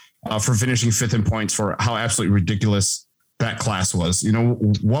for finishing 5th in points for how absolutely ridiculous that class was. You know,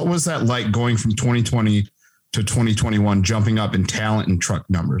 what was that like going from 2020 to 2021, jumping up in talent and truck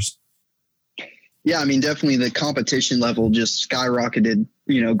numbers? Yeah, I mean, definitely the competition level just skyrocketed,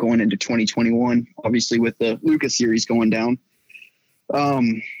 you know, going into 2021, obviously with the Lucas series going down.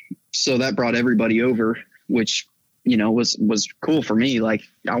 So that brought everybody over, which, you know, was cool for me. Like,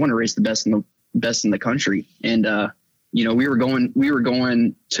 I want to race the best in the country. And, you know, we were going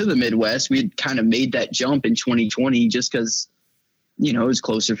to the Midwest. We had kind of made that jump in 2020 just because, you know, it was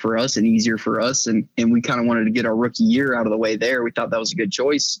closer for us and easier for us. And we kind of wanted to get our rookie year out of the way there. We thought that was a good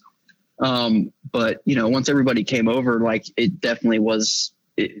choice. But, you know, once everybody came over, like, it definitely was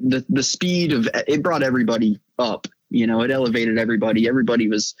the speed of it brought everybody up. You know, it elevated everybody. Everybody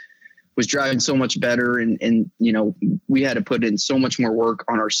was driving so much better. And, you know, we had to put in so much more work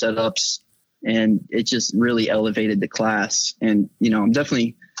on our setups, and it just really elevated the class. And, you know, I'm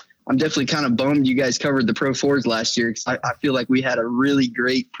definitely kind of bummed you guys covered the Pro 4s last year, because I feel like we had a really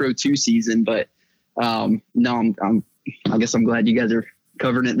great Pro 2 season. But no, I guess I'm glad you guys are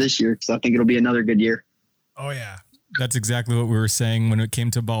covering it this year, because I think it'll be another good year. Oh yeah, That's exactly what we were saying when it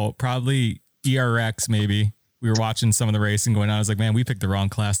came to about probably ERX. Maybe we were watching some of the racing going on. I was like, man, we picked the wrong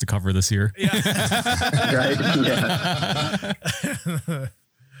class to cover this year. Yeah. Right? Yeah.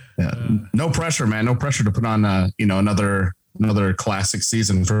 Yeah. No pressure, man. No pressure to put on, another classic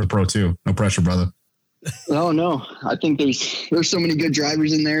season for Pro 2. No pressure, brother. Oh no, I think there's so many good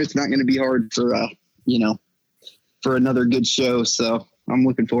drivers in there. It's not going to be hard for for another good show. So I'm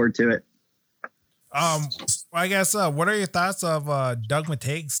looking forward to it. I guess what are your thoughts of Doug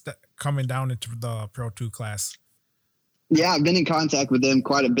Mateig coming down into the Pro 2 class? Yeah, I've been in contact with him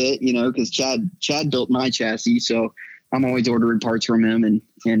quite a bit, because Chad built my chassis, so I'm always ordering parts from him and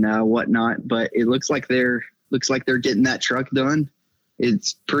whatnot. But it looks like they're getting that truck done.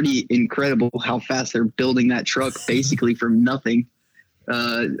 It's pretty incredible how fast they're building that truck basically from nothing.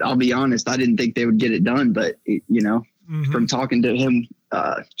 I'll be honest, I didn't think they would get it done, but from talking to him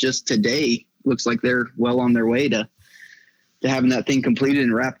just today, looks like they're well on their way to having that thing completed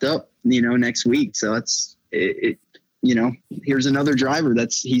and wrapped up, next week. So that's it. Here's another driver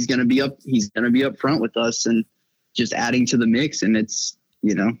he's going to be up front with us and just adding to the mix. And it's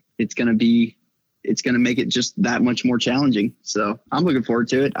going to make it just that much more challenging. So I'm looking forward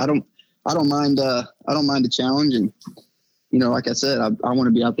to it. I don't mind the challenge. And, like I said, I want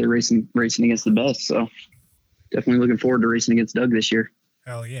to be out there racing against the best. So definitely looking forward to racing against Doug this year.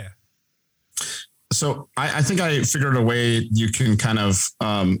 Hell yeah. So I think I figured a way you can kind of,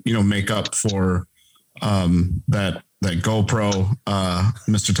 make up for that GoPro,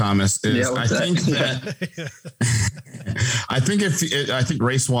 Mr. Thomas, is I think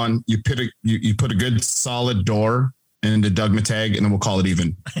race one, you put a good solid door into Doug Mateig, and then we'll call it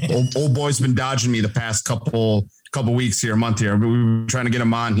even. Old boy's been dodging me the past couple weeks here, a month here. We were trying to get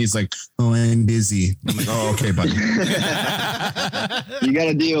him on. He's like, "Oh, I'm busy." I'm like, "Oh, okay, buddy." You got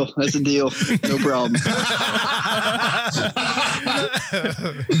a deal. That's a deal. No problem.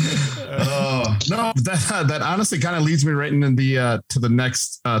 No, that honestly kind of leads me right into the to the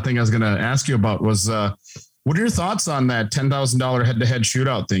next thing I was going to ask you about was what are your thoughts on that $10,000 head-to-head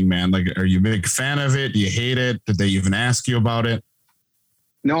shootout thing, man? Like, are you a big fan of it? Do you hate it? Did they even ask you about it?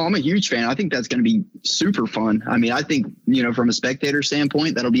 No, I'm a huge fan. I think that's going to be super fun. I mean, I think, from a spectator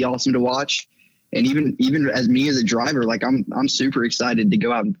standpoint, that'll be awesome to watch. And even as me as a driver, like I'm super excited to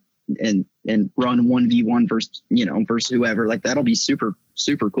go out and run 1v1 versus whoever. Like that'll be super,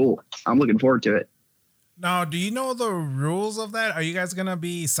 super cool. I'm looking forward to it. Now, do you know the rules of that? Are you guys going to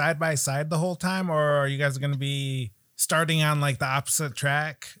be side by side the whole time, or are you guys going to be starting on like the opposite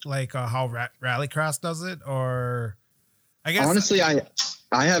track, like how Rallycross does it? Or I guess honestly, I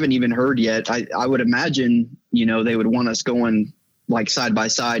haven't even heard yet. I would imagine, they would want us going like side by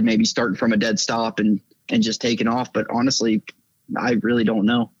side, maybe starting from a dead stop and just taking off. But honestly, I really don't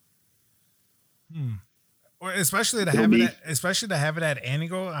know. Or especially to have it at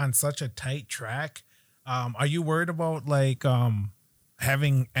Anago on such a tight track. Are you worried about like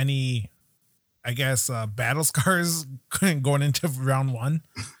having any, I guess, battle scars going into round one?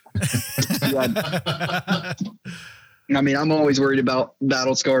 Yeah. I mean, I'm always worried about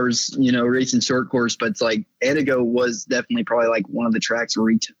battle scars, racing short course, but it's like Anago was definitely probably like one of the tracks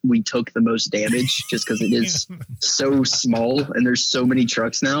where we took the most damage just because it is so small and there's so many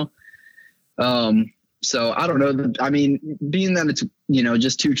trucks now. So I don't know. I mean, being that it's,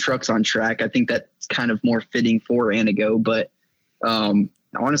 just two trucks on track, I think that's kind of more fitting for Anago. But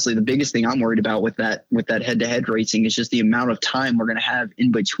honestly, the biggest thing I'm worried about with that head-to-head racing is just the amount of time we're going to have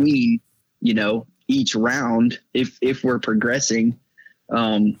in between, each round if we're progressing,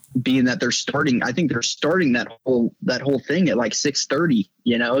 being that I think they're starting that whole thing at like 6:30.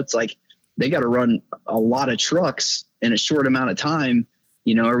 It's like they got to run a lot of trucks in a short amount of time.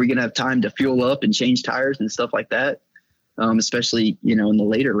 Are we going to have time to fuel up and change tires and stuff like that? Especially, in the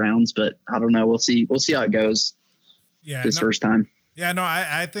later rounds, but I don't know. We'll see how it goes. Yeah. First time. Yeah, no,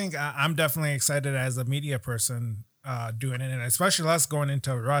 I think I'm definitely excited as a media person doing it, and especially us going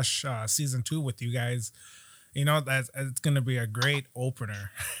into Rush season 2 with you guys. That it's going to be a great opener.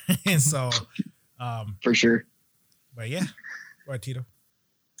 And so, for sure. But yeah, what, Tito?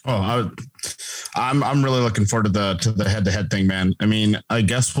 Oh, I'm really looking forward to the head-to-head thing, man. I mean, I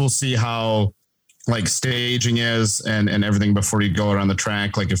guess we'll see how like staging is and everything before you go around the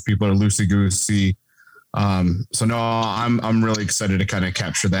track. Like if people are loosey goosey. So no, I'm really excited to kind of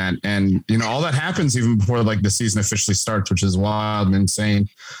capture that. And, all that happens even before like the season officially starts, which is wild and insane.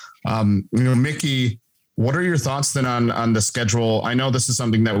 Mickey, what are your thoughts then on the schedule? I know this is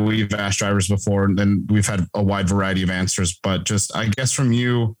something that we've asked drivers before, and then we've had a wide variety of answers, but just, I guess from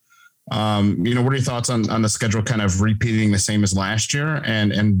you, what are your thoughts on the schedule kind of repeating the same as last year?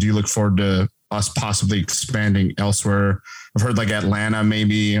 And do you look forward to us possibly expanding elsewhere? I've heard like Atlanta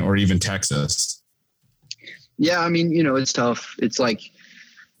maybe, or even Texas. Yeah, I mean, it's tough. It's like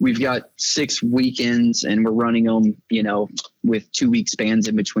we've got 6 weekends and we're running them, with 2-week spans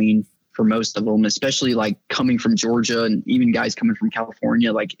in between for most of them, especially like coming from Georgia and even guys coming from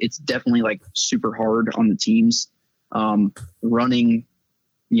California. Like it's definitely like super hard on the teams running,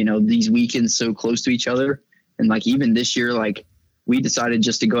 these weekends so close to each other. And like even this year, like we decided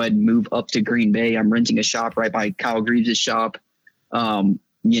just to go ahead and move up to Green Bay. I'm renting a shop right by Kyle Greaves' shop,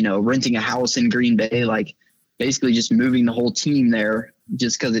 renting a house in Green Bay, like basically just moving the whole team there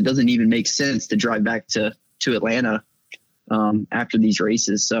just because it doesn't even make sense to drive back to Atlanta after these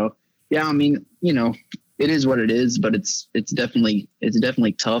races. So, yeah, I mean, it is what it is, but it's definitely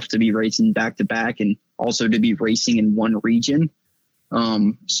tough to be racing back to back and also to be racing in one region.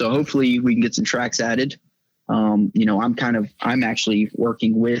 So hopefully we can get some tracks added. I'm actually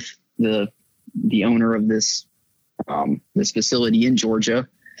working with the owner of this facility in Georgia,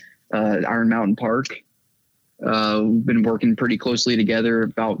 Iron Mountain Park. We've been working pretty closely together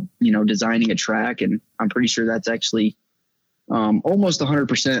about, designing a track, and I'm pretty sure that's actually almost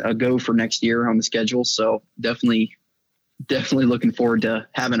 100% a go for next year on the schedule. So definitely looking forward to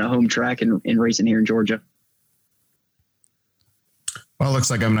having a home track and racing here in Georgia. Well, it looks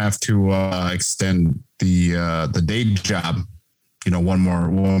like I'm gonna have to extend the day job, one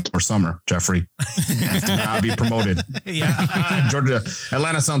more summer. Jeffrey has to now be promoted. Yeah. Georgia,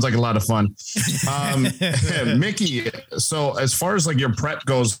 Atlanta sounds like a lot of fun. Mickey, so as far as like your prep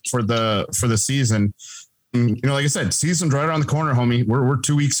goes for the season, like I said, season's right around the corner, homie. We're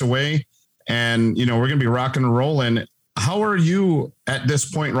 2 weeks away, and we're gonna be rocking and rolling. How are you at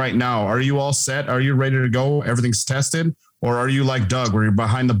this point right now? Are you all set? Are you ready to go? Everything's tested? Or are you like Doug, where you're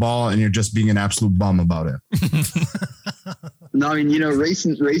behind the ball and you're just being an absolute bum about it? No, I mean,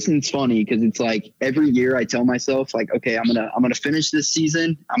 racing's funny because it's like every year I tell myself like, okay, I'm gonna finish this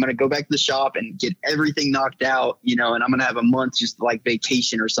season. I'm gonna go back to the shop and get everything knocked out, and I'm gonna have a month just like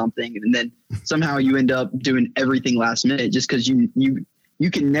vacation or something. And then somehow you end up doing everything last minute just because you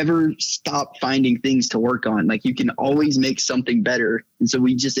can never stop finding things to work on. Like you can always make something better. And so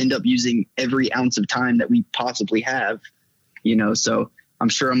we just end up using every ounce of time that we possibly have. So I'm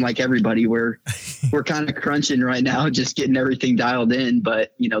sure I'm like everybody, we're kind of crunching right now, just getting everything dialed in.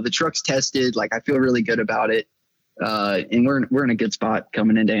 But, the truck's tested, like I feel really good about it. And we're in a good spot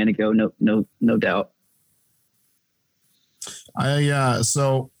coming into Antigo. No doubt.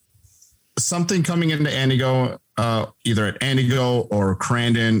 So something coming into Antigo, either at Antigo or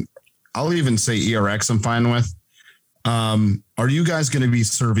Crandon, I'll even say ERX I'm fine with. Are you guys going to be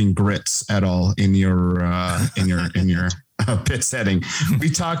serving grits at all in your pit setting? We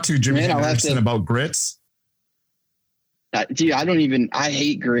talked to Jimmy Henderson about grits. Dude, I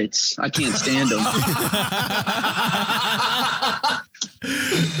hate grits. I can't stand them.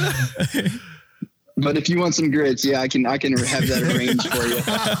 But if you want some grits, yeah, I can have that arranged for you.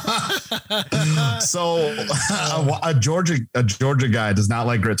 So a Georgia guy does not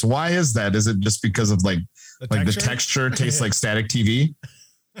like grits. Why is that? Is it just because of the texture tastes like static TV?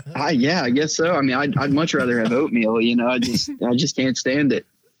 Yeah, I guess so. I mean, I'd much rather have oatmeal. I just can't stand it.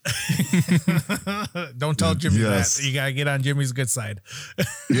 Don't tell Jimmy that. You gotta get on Jimmy's good side.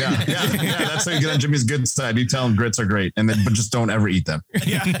 Yeah. That's how you get on Jimmy's good side. You tell him grits are great, but just don't ever eat them.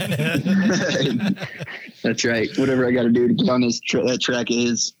 Yeah, that's right. Whatever I got to do to get on that track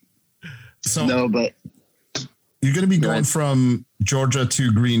is. So no, but you're going to be going from Georgia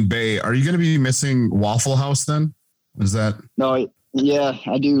to Green Bay. Are you going to be missing Waffle House then? Is that? No, yeah,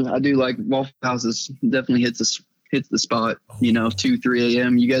 I do. I do like Waffle Houses. Definitely hits the spot. 2-3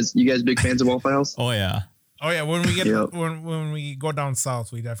 a.m. You guys big fans of Waffle House? Oh yeah. When we get when we go down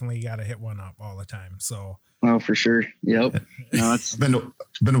south, we definitely got to hit one up all the time. So. Oh, for sure. Yep. No, I've been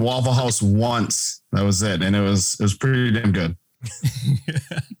to Waffle House once. That was it, and it was pretty damn good.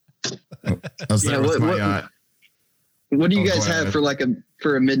 I was there with my. What do you guys have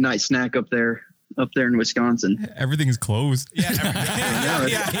for a midnight snack up there in Wisconsin? Everything's closed. Yeah.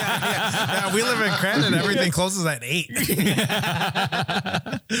 We live in Crandon. Everything closes at 8.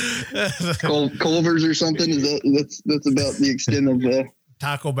 Culver's or something. That's about the extent of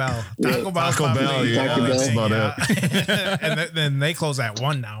Taco Bell. Taco Bell. Yeah, that's about it. And then they close at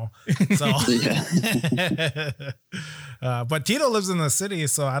 1 now. So, but Tito lives in the city,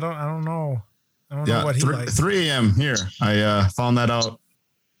 so I don't know. I don't know what he likes. 3 a.m. here. I found that out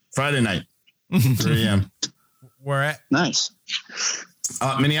Friday night. 3 a.m. Where at? Nice.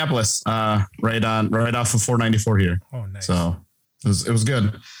 Minneapolis. Right off of 494 here. Oh, nice. So it was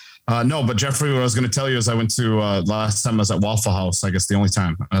good. No, but Jeffrey, what I was going to tell you is I went to last time I was at Waffle House. I guess the only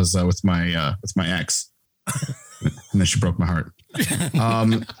time I was with my ex, and then she broke my heart.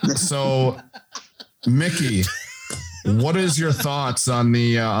 So, Mickey, what is your thoughts on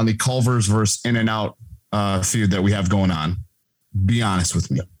the Culver's versus In-N-Out feud that we have going on? Be honest with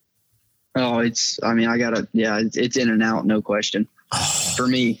me. Oh, it's In-N-Out, no question. For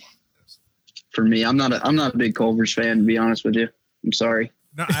me, I'm not a big Culver's fan, to be honest with you. I'm sorry.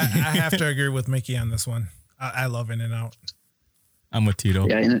 No, I have to agree with Mickey on this one. I love In-N-Out. I'm with Tito.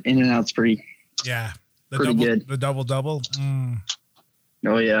 Yeah, In-N-Out's pretty. Yeah, Pretty good. The double.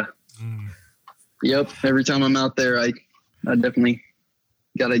 Oh yeah. Yep. Every time I'm out there, I definitely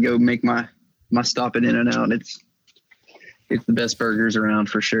gotta go make my stop at In-N-Out. It's the best burgers around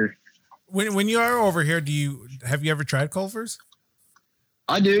for sure. When you are over here, have you ever tried Culver's?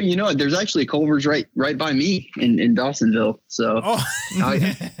 I do. You know what? There's actually a Culver's right by me in Dawsonville. So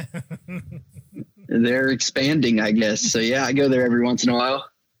they're expanding, I guess. So yeah, I go there every once in a while.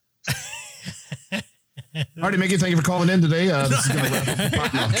 All right, Mickey, thank you for calling in today. This is going to wrap up the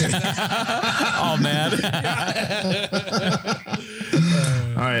pod. No, I'm kidding. Oh, man.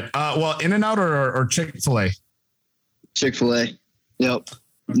 All right. Well, In-N-Out or Chick-fil-A? Chick-fil-A. Yep.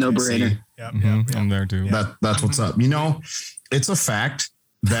 No brainer. Yep, Mhm, I'm there too. That's what's up. You know, it's a fact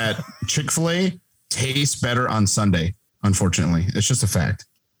that Chick-fil-A tastes better on Sunday. Unfortunately, it's just a fact.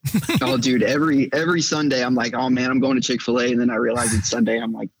 Oh, dude, every Sunday I'm like, oh man, I'm going to Chick-fil-A, and then I realize it's Sunday.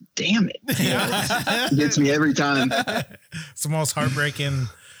 I'm like, damn it. It gets me every time. It's the most heartbreaking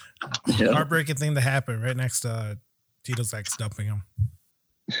thing to happen right next to Tito's ex dumping him.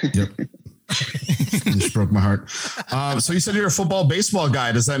 Yep. Just broke my heart. So you said you're a football, baseball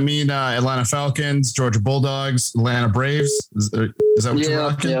guy. Does that mean Atlanta Falcons, Georgia Bulldogs, Atlanta Braves? Is that what you're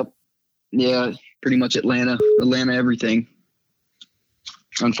rocking? Yep. Yeah, pretty much Atlanta everything.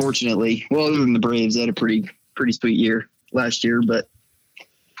 Unfortunately, well, other than the Braves, they had a pretty sweet year last year, but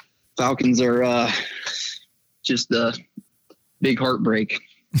Falcons are just a big heartbreak.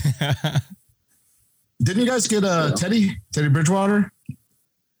 Didn't you guys get Teddy Bridgewater?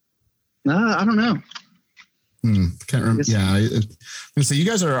 I don't know. Can't remember. Yeah, so you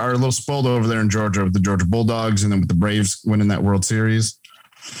guys are a little spoiled over there in Georgia with the Georgia Bulldogs, and then with the Braves winning that World Series.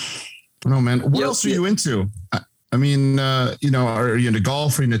 I don't know, man. What else are you into? I mean, are you into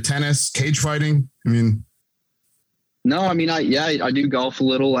golf? Are you into tennis, cage fighting? No, I do golf a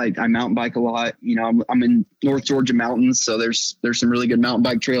little. I mountain bike a lot. You know, I'm in North Georgia mountains, so there's some really good mountain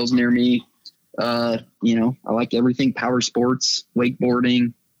bike trails near me. I like everything power sports,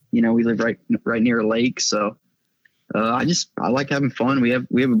 wakeboarding. You know, we live right near a lake, so I like having fun. We have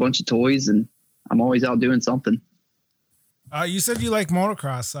a bunch of toys, and I'm always out doing something. You said you like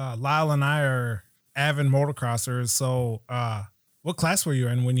motocross. Lyle and I are avid motocrossers. So, what class were you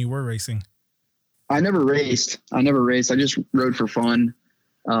in when you were racing? I never raced. I just rode for fun.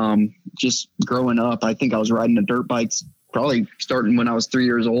 Just growing up, I think I was riding the dirt bikes probably starting when I was 3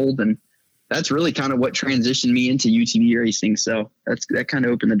 years old, and that's really kind of what transitioned me into UTV racing. So that kind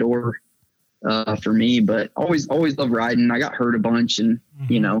of opened the door for me. But always loved riding. I got hurt a bunch, and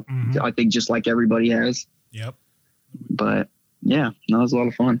I think just like everybody has. Yep. But yeah, that was a lot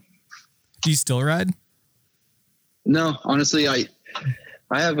of fun. Do you still ride? No, honestly, I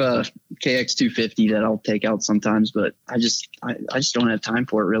have a KX 250 that I'll take out sometimes, but I just don't have time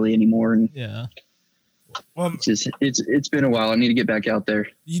for it really anymore. And yeah, well, it's been a while. I need to get back out there.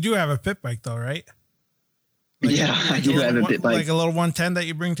 You do have a pit bike though, right? I do have a pit bike, like a little 110 that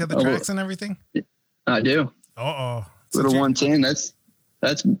you bring to the tracks and everything. I do. Little 110. That's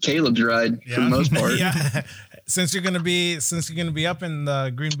Caleb's ride for the most part. Yeah. Since you're gonna be up in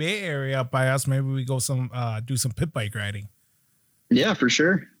the Green Bay area up by us, maybe we go do some pit bike riding. Yeah, for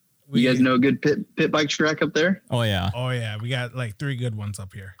sure. You guys know a good pit bike track up there? Oh yeah. We got like 3 good ones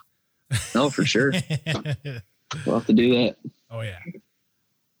up here. Oh, for sure. We'll have to do that. Oh yeah.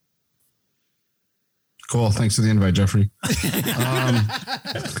 Cool. Thanks for the invite, Jeffrey.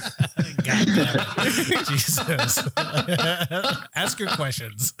 Jesus. Ask your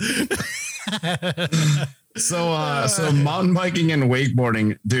questions. So mountain biking and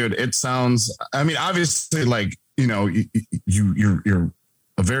wakeboarding, dude, it sounds, obviously like, you're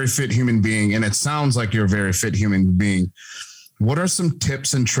a very fit human being, and it sounds like you're a very fit human being. What are some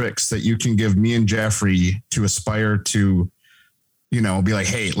tips and tricks that you can give me and Jeffrey to aspire to, be like,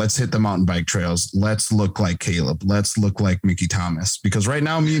 hey, let's hit the mountain bike trails. Let's look like Caleb. Let's look like Mickey Thomas. Because right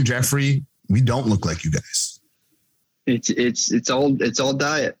now, me and Jeffrey, we don't look like you guys. It's all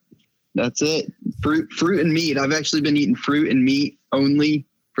diet. That's it. Fruit and meat. I've actually been eating fruit and meat only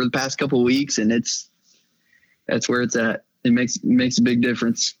for the past couple of weeks, and that's where it's at. it makes a big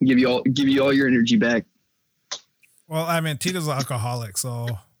difference. Give you all your energy back. Well, I mean, Tito's an alcoholic, so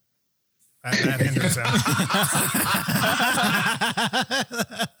that hinders him.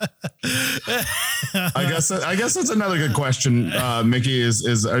 I guess that's another good question, Mickey.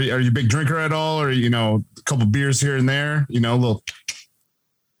 Are you a big drinker at all, or a couple beers here and there? A little.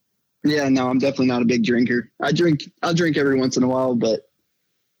 Yeah, no, I'm definitely not a big drinker. I'll drink every once in a while, but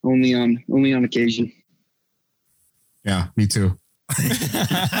only on occasion. Yeah, me too.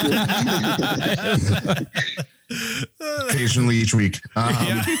 Occasionally each week. So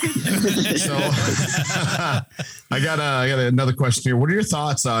I got another question here. What are your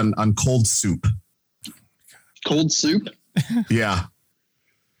thoughts on cold soup? Cold soup? Yeah.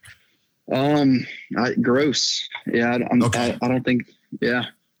 Gross. Yeah, Okay. I don't think. Yeah.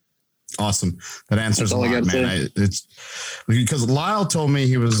 Awesome. That answers a That's all I lot, gotta man. It's because Lyle told me,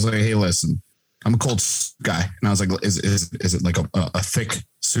 he was like, "Hey, listen, I'm a cold soup guy," and I was like, "Is it like a thick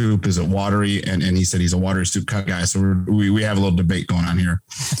soup? Is it watery?" And he said he's a watery soup kind of guy. So we have a little debate going on here.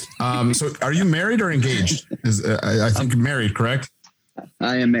 So are you married or engaged? I think married, correct?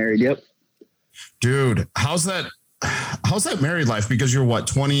 I am married. Yep. Dude, how's that married life? Because you're what,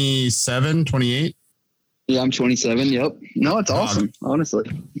 27, 28? Yeah, I'm 27. Yep. No, it's awesome. Honestly.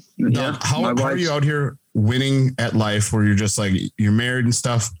 Yeah. How are you out here winning at life where you're just like, you're married and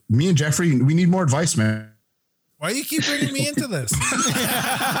stuff? Me and Jeffrey, we need more advice, man. Why do you keep bringing me into this?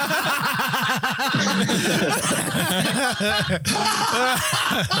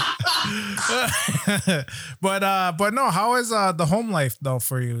 But no, how is the home life though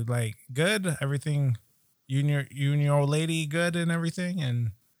for you? Like, good? Everything, you and your old lady good and everything?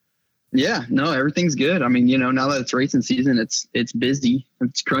 And yeah, no, everything's good. I mean, now that it's racing season, it's busy.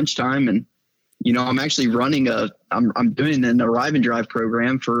 It's crunch time, and I'm actually running I'm doing an arrive and drive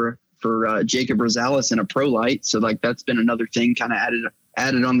program for Jacob Rosales in a pro light. So like that's been another thing kind of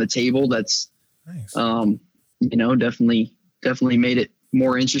added on the table. That's nice. Definitely made it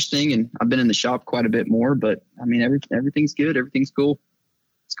more interesting. And I've been in the shop quite a bit more, but I mean, everything's good. Everything's cool.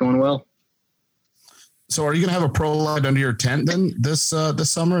 It's going well. So are you going to have a pro light under your tent then this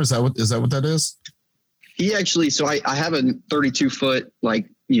summer? Is that what that is? He actually, so I have a 32-foot,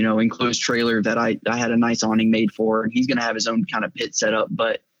 enclosed trailer that I had a nice awning made for, and he's going to have his own kind of pit set up,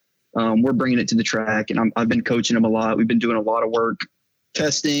 but we're bringing it to the track, and I've been coaching him a lot. We've been doing a lot of work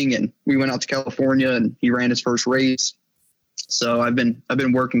testing, and we went out to California and he ran his first race. So I've been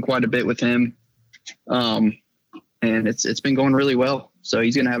working quite a bit with him. And it's been going really well. So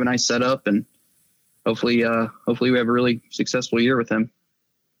he's going to have a nice setup, and hopefully we have a really successful year with him.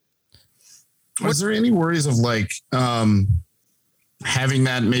 Was there any worries of having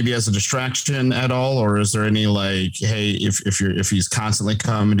that maybe as a distraction at all, or is there any hey, if he's constantly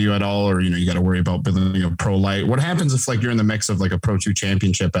coming to you at all, or you got to worry about building a pro light? What happens if you're in the mix of a Pro 2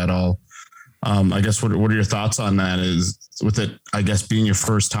 championship at all? I guess what are your thoughts on that? Is with it, I guess, being your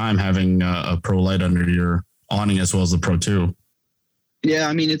first time having a pro light under your awning as well as the Pro 2? Yeah,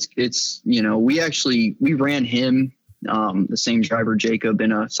 I mean it's we ran him, the same driver Jacob,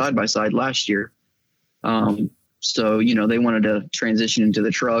 in a side-by-side last year. So, they wanted to transition into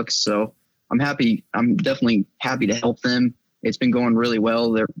the trucks. So I'm definitely happy to help them. It's been going really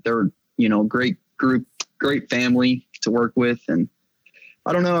well. They're great group, great family to work with. And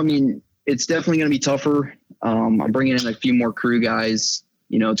I don't know, I mean, it's definitely going to be tougher. I'm bringing in a few more crew guys,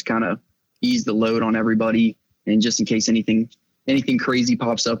 to kind of ease the load on everybody. And just in case anything crazy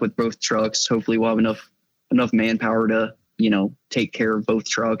pops up with both trucks, hopefully we'll have enough manpower to, take care of both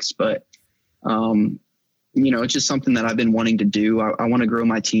trucks. But, it's just something that I've been wanting to do. I want to grow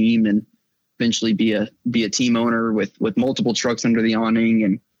my team and eventually be a team owner with multiple trucks under the awning.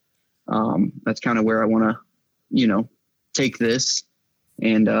 And that's kind of where I want to, take this.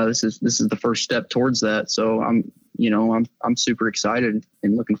 And this is the first step towards that. So I'm super excited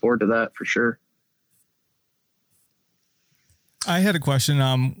and looking forward to that for sure. I had a question.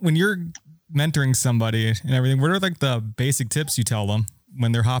 When you're mentoring somebody and everything, what are the basic tips you tell them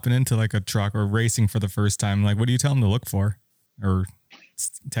when they're hopping into a truck or racing for the first time? What do you tell them to look for, or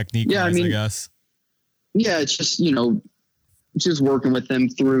technique wise, I guess? Yeah, it's just, just working with them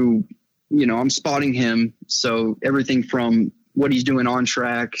through, I'm spotting him. So everything from what he's doing on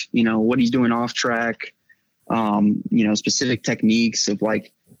track, what he's doing off track, specific techniques of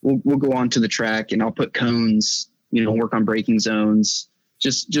we'll go onto the track and I'll put cones, work on braking zones,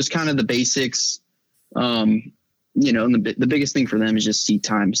 just kind of the basics. And the biggest thing for them is just seat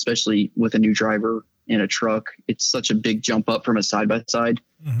time, especially with a new driver in a truck. It's such a big jump up from a side-by-side.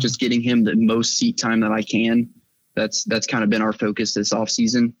 Mm-hmm. Just getting him the most seat time that I can. That's kind of been our focus this off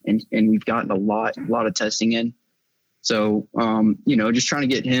season. And we've gotten a lot of testing in. So, just trying to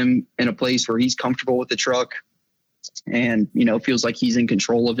get him in a place where he's comfortable with the truck and, feels like he's in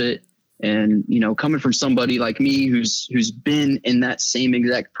control of it. And, coming from somebody like me who's been in that same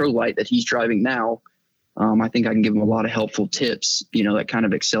exact Pro Light that he's driving now, I think I can give him a lot of helpful tips, that kind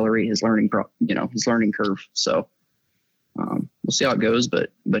of accelerate his learning curve. So we'll see how it goes, but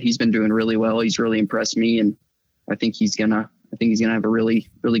he's been doing really well. He's really impressed me, and I think he's gonna have a really,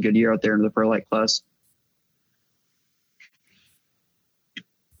 really good year out there in the Pro Light class.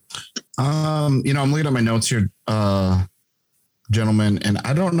 I'm looking at my notes here, gentlemen, and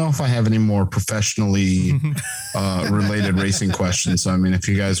I don't know if I have any more professionally related racing questions. So, if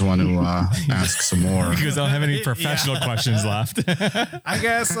you guys want to ask some more, Because I don't have any professional questions left. I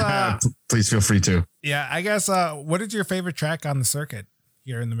guess. please feel free to. Yeah, I guess. What is your favorite track on the circuit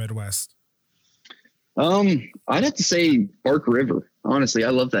here in the Midwest? I'd have to say Bark River. Honestly, I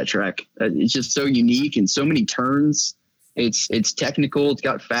love that track. It's just so unique and so many turns. It's technical. It's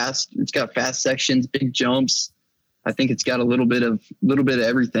got fast sections, big jumps. I think it's got a little bit of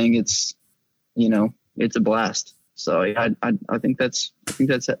everything. It's, it's a blast. So I think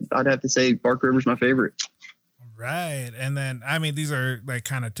I'd have to say Bark River's my favorite. Right. And then, these are like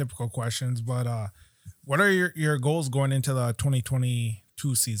kind of typical questions, but what are your goals going into the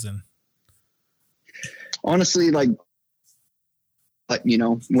 2022 season? Honestly, winning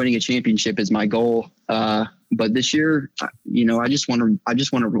a championship is my goal. But this year, I just want to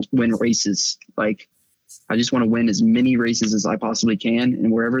win races. I just want to win as many races as I possibly can.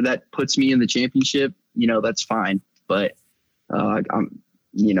 And wherever that puts me in the championship, that's fine. But, I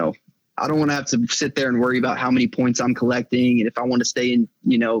don't want to have to sit there and worry about how many points I'm collecting. And if I want to stay in,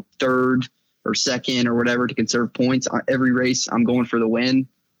 third or second or whatever to conserve points every race, I'm going for the win,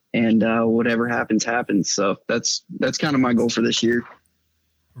 and whatever happens. So that's kind of my goal for this year.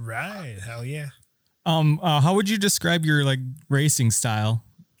 Right. Hell yeah. How would you describe your racing style?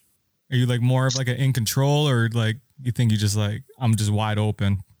 Are you more of an in control, or you think you just I'm just wide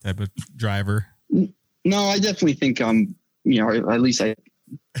open type of driver? No, I definitely think I'm, or at least I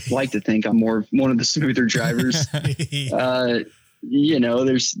like to think I'm more one of the smoother drivers.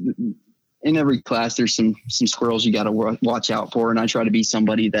 There's in every class, there's some squirrels you got to watch out for. And I try to be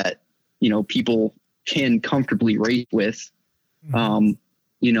somebody that, people can comfortably race with.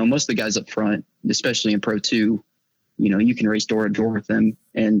 Most of the guys up front, especially in Pro 2, you can race door to door with them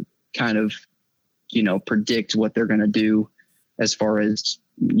and kind of, predict what they're going to do as far as,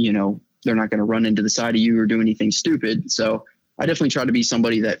 they're not going to run into the side of you or do anything stupid. So I definitely try to be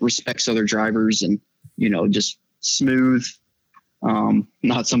somebody that respects other drivers and, just smooth,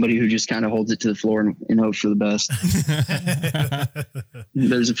 not somebody who just kind of holds it to the floor and hopes for the best.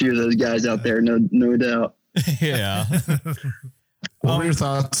 There's a few of those guys out there. No doubt. Yeah. What were your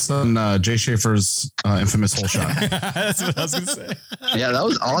thoughts on Jay Schaefer's infamous hole shot? That's what I was gonna say. Yeah, that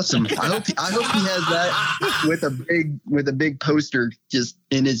was awesome. I hope he has that with a big poster just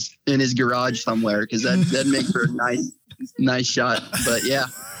in his garage somewhere, because that'd make for a nice shot. But yeah.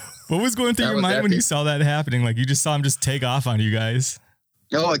 What was going through your mind when you saw that happening? You just saw him just take off on you guys.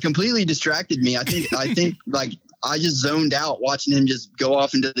 Oh, it completely distracted me. I think I just zoned out watching him just go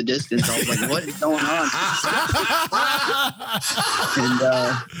off into the distance. I was like, what is going on?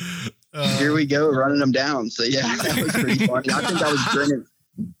 And here we go, running him down. So yeah, that was pretty funny. I think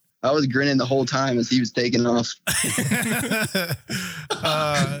I was grinning the whole time as he was taking off.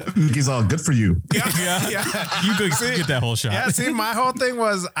 He's all good for you. Yeah. You go get that whole shot. Yeah. See, my whole thing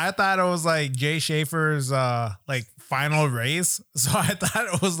was, I thought it was Jay Schaefer's final race. So I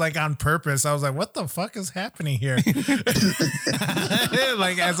thought it was on purpose. I was like, what the fuck is happening here? As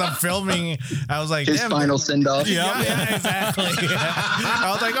I'm filming, I was like, his final send off. Yeah, exactly.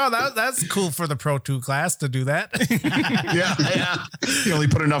 I was like, oh, that's cool for the Pro 2 class to do that. Yeah. He only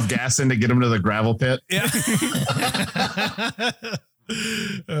put enough gas in to get him to the gravel pit. Yeah.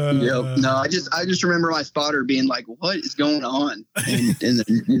 Yep. No, I just remember my spotter being like, what is going on? And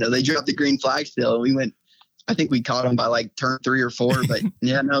they dropped the green flag still. We went, I think we caught him by turn 3 or 4, but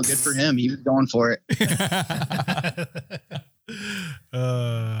yeah, no, good for him. He was going for it.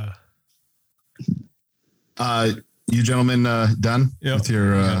 You gentlemen done with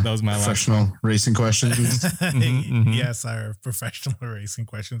your that was my professional racing questions? Yes, our professional racing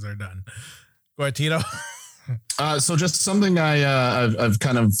questions are done. Go ahead, Tito. So just something I've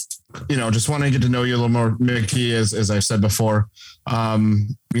kind of, just want to get to know you a little more, Mickey, as I've said before. Now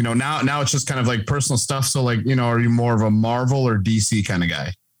it's just kind of personal stuff. So are you more of a Marvel or DC kind of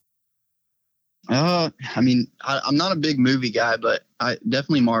guy? I'm not a big movie guy, but I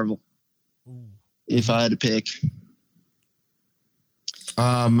definitely Marvel. If I had to pick.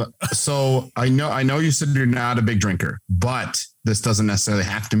 So I know you said you're not a big drinker, but this doesn't necessarily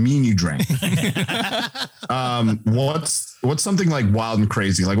have to mean you drank. What's something like wild and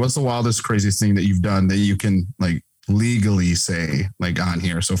crazy? Like, what's the wildest, craziest thing that you've done that you can like legally say like on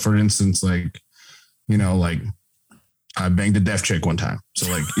here? So for instance, like, you know, like I banged a deaf chick one time.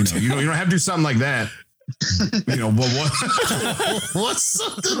 So like, you don't have to do something like that. You know, but what's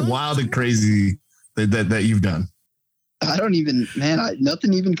something wild and crazy that you've done? I don't even, man.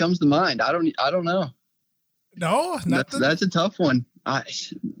 Nothing even comes to mind. I don't know. No, nothing. That's a tough one.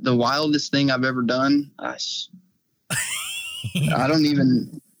 The wildest thing I've ever done. I don't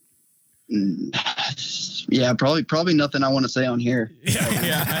even. Yeah, probably nothing I want to say on here.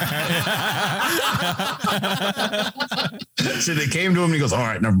 So they came to him and he goes, all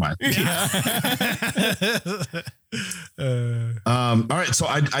right, never mind. All right. So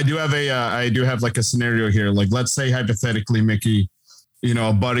I do have like a scenario here. Like, let's say hypothetically, Mickey, you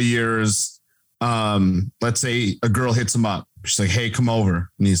know, a buddy of yours, let's say a girl hits him up. She's like, hey, come over.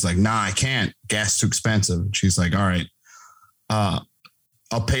 And he's like, nah, I can't. Gas too expensive. And she's like, all right, I'll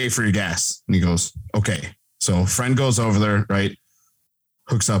pay for your gas. And he goes, okay. So friend goes over there, right?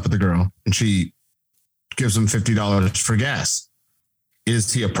 Hooks up with the girl and she gives him $50 for gas.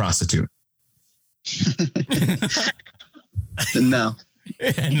 Is he a prostitute? No. No. He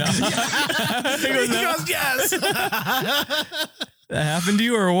goes, yes. That happened to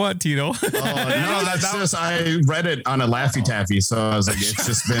you or what, Tito? Oh, no, that's just, I read it on a Laffy Taffy. So I was like, it's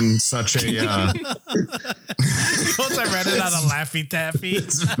just been such a, Once I read it on a Laffy Taffy.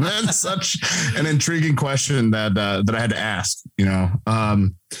 it's been such an intriguing question that I had to ask, you know. I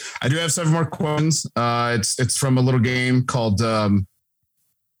do have 7 more questions. It's from a little game called,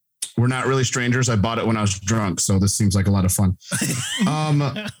 We're Not Really Strangers. I bought it when I was drunk. So this seems like a lot of fun.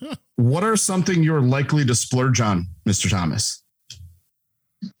 What are something you're likely to splurge on, Mr. Thomas?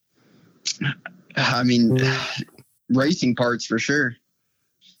 I mean, racing parts for sure.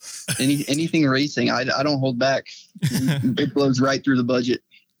 Anything racing, I don't hold back. It blows right through the budget.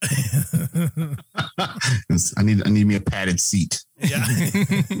 I need me a padded seat. Yeah.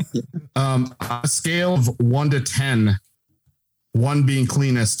 On a scale of 1 to 10, 1 being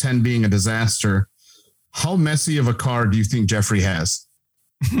cleanest, 10 being a disaster, how messy of a car do you think Jeffrey has?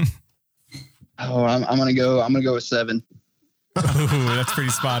 Oh, I'm gonna go with 7. Ooh, that's pretty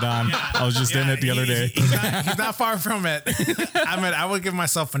spot on. I was just in it the other day. He's not far from it. I would give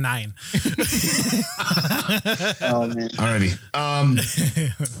myself a 9. Oh man. Alrighty.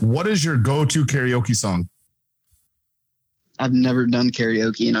 What is your go-to karaoke song? I've never done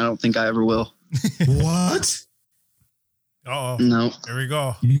karaoke and I don't think I ever will. What? Oh, No. here we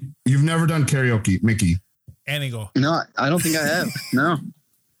go. You've never done karaoke, Mickey? Anigo. No, I don't think I have. No.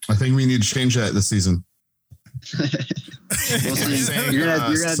 I think we need to change that this season. We'll see. Saying, You're gonna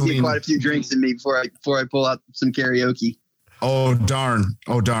have to Celine- get quite a few drinks in me before I pull out some karaoke. Oh darn!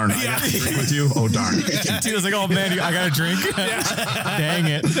 I got to drink with you. Oh darn! Tito's like, oh man, I got a drink. Dang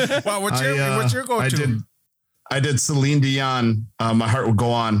it. Wow, what's your go-to? I did Celine Dion. My Heart Will Go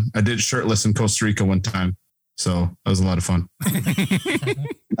On. I did shirtless in Costa Rica one time, so that was a lot of fun.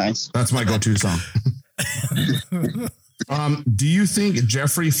 Nice. That's my go-to song. Do you think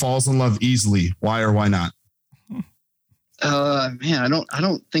Jeffrey falls in love easily? Why or why not? Man, I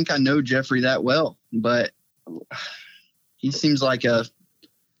don't think I know Jeffrey that well, but he seems like an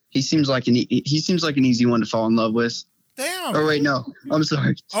easy one to fall in love with. Damn. Oh wait, no, I'm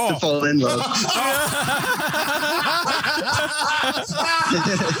sorry. Oh. To fall in love. I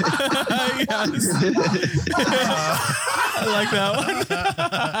like that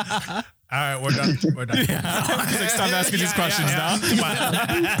one. All right, we're done. Like, stop asking these questions now.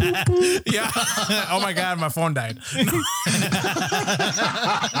 Yeah. Oh my God, my phone died.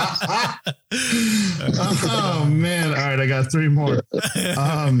 Oh man! All right, I got 3 more.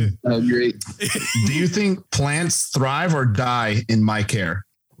 Oh, great. Do you think plants thrive or die in my care?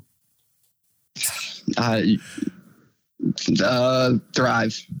 Thrive.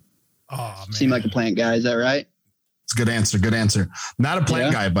 Oh man. Seem like a plant guy. Is that right? It's a good answer. Good answer. Not a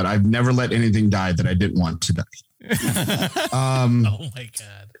plant guy, but I've never let anything die that I didn't want to die. Oh my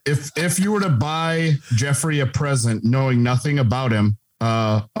God. If you were to buy Jeffrey a present, knowing nothing about him,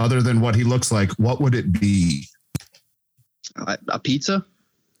 other than what he looks like, what would it be? A pizza.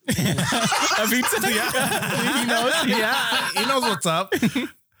 A pizza? He knows. Yeah, he knows what's up.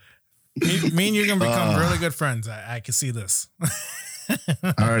 Me and you can become really good friends. I can see this.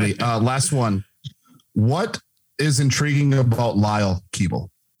 Alrighty. Last one. What is intriguing about Lyle Keeble?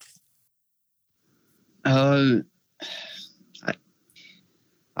 I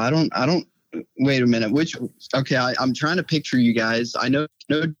don't Wait a minute. Okay, I'm trying to picture you guys. I know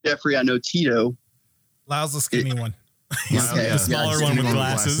Jeffrey. I know Tito. Lyle's the skinny one. Okay, The smaller gotcha. one with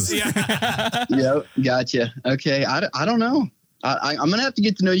glasses. Yeah. Yep, gotcha. Okay, I don't know. I'm gonna have to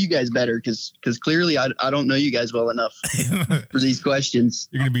get to know you guys better because clearly I don't know you guys well enough for these questions.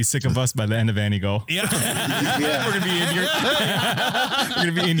 You're gonna be sick of us by the end of Anigo. Yeah. Yeah. We're gonna be in your you're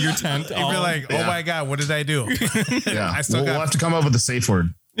gonna be in your tent. You'd be like, oh my God, what did I do? Yeah. I still we'll got have to come up with a safe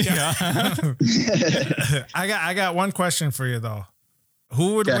word. yeah. I got one question for you though.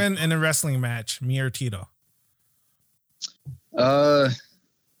 Who would Okay. win in a wrestling match, me or Tito? I'm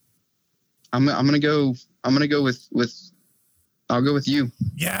gonna go with I'll go with you.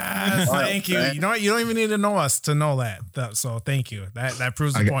 Yes, Wow. thank you. You know what? You don't even need to know us to know that. So thank you. That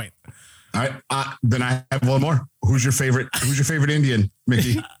proves the point. All right. Then I have one more. Who's your favorite Indian,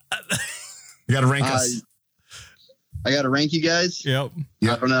 Mickey? You got to rank us. I gotta rank you guys. Yep.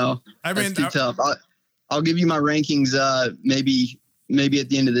 Yeah. I don't know. I mean, That's too tough. I'll give you my rankings. Maybe at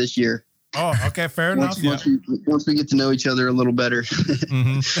the end of this year. oh, okay, fair enough. Once we get to know each other a little better.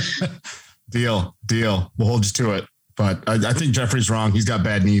 Mm-hmm. Deal. We'll hold you to it. But I think Jeffrey's wrong. He's got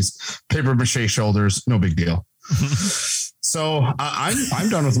bad knees, paper mache shoulders. No big deal. So I'm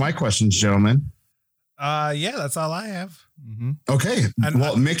done with my questions, gentlemen. Yeah, that's all I have. Mm-hmm. Okay.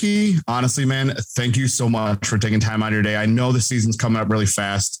 Well, Mickey, honestly, man, thank you so much for taking time out of your day. I know the season's coming up really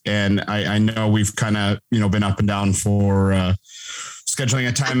fast, and I know we've kind of, been up and down for scheduling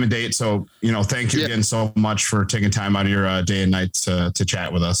a time and date. So, thank you again so much for taking time out of your day and night to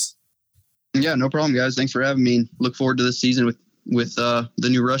chat with us. Yeah, no problem, guys. Thanks for having me. Look forward to this season with the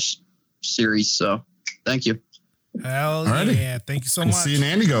new Rush series. So, thank you. Hell Alrighty. yeah. Thank you so We'll much. see you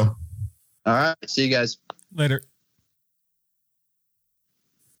in Andigo. All right, see you guys. Later.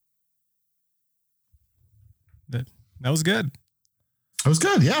 That was good. That was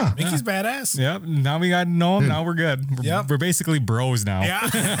good. Yeah. Mickey's badass. Yep. Now we got to know him. Now we're good. Yep. We're basically bros now. Yeah.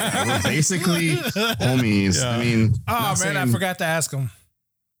 We're basically homies. Yeah. I mean, Oh, not man, I saying- forgot to ask him.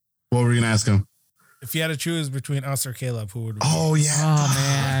 What were we going to ask him? If you had to choose between us or Caleb, who would Oh, yeah. Oh,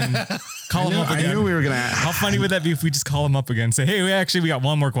 man. Call him up I again. knew we were going to How funny would that be if we just call him up again and say, hey, we got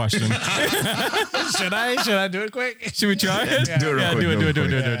one more question. Should I do it quick? Should we try it? Yeah. Do it real Yeah, quick, do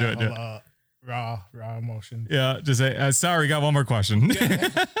it. Yeah, raw emotion. Yeah, just say, sorry, got one more question.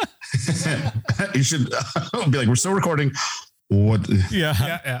 You should be like, we're still recording. What? Yeah.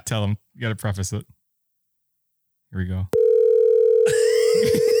 Yeah. Tell him. You got to preface it. Here we go.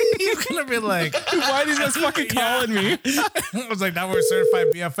 You're gonna be like, Why are these guys fucking calling me? I was like, now we're certified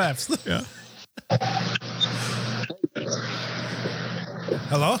BFFs. Yeah.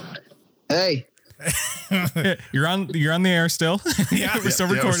 Hello? Hey, You're on the air still. Yeah. We're still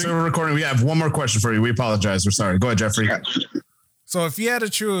Yeah, we're recording. still recording. We have one more question for you. We apologize. We're sorry. Go ahead, Jeffrey. So if you had to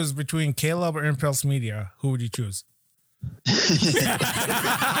choose between Caleb or Impulse Media, who would you choose?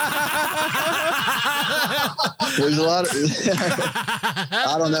 there's a lot of.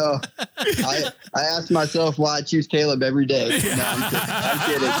 I don't know. I ask myself why I choose Caleb every day. No, I'm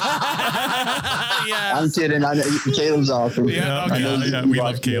kidding. Yeah. I'm kidding. I know Caleb's awesome. Yeah, I okay. know Yeah, you we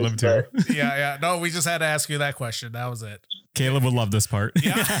watch love Caleb this, too. but- Yeah. No, we just had to ask you that question. That was it. Caleb would love this part.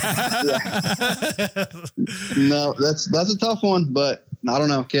 No, that's a tough one, but I don't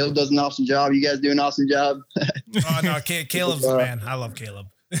know. Caleb does an awesome job. You guys do an awesome job. Oh no, Caleb's the man. I love Caleb.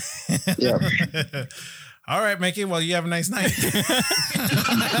 Yeah. All right, Mickey. Well, you have a nice night.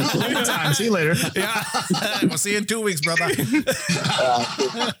 Anytime. See you later. Yeah. We'll see you in 2 weeks, brother. All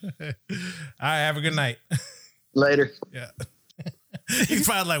right. Have a good night. Later. Yeah. He's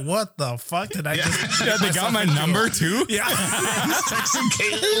probably like, what the fuck did I just? Yeah, they got my number too. Yeah. He's texting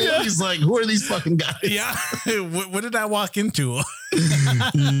Caleb. He's like, who are these fucking guys? Yeah. What did I walk into?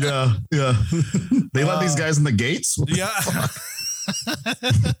 Yeah. They let these guys in the gates? Yeah.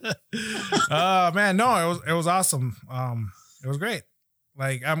 Oh man, no, it was awesome. It was great.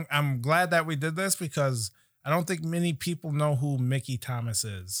 Like I'm glad that we did this because I don't think many people know who Mickey Thomas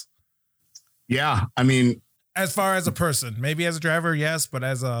is. Yeah. I mean, As far as a person, maybe as a driver, yes, but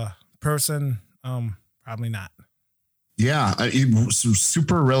as a person, probably not. yeah, he was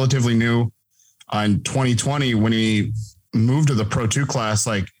super relatively new in 2020 when he moved to the Pro 2 class.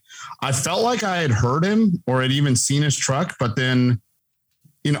 Like, I felt like I had heard him or had even seen his truck, but then,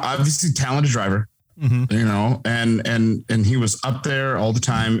 obviously talented driver, and he was up there all the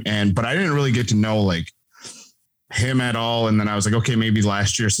time. But I didn't really get to know like him at all. And then I was like, okay, maybe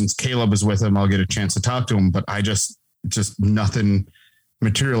last year since Caleb was with him, I'll get a chance to talk to him. But I just nothing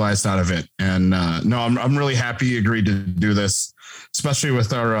materialized out of it. And no, I'm really happy he agreed to do this, especially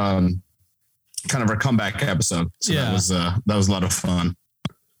with our kind of our comeback episode. So Yeah. that was a lot of fun.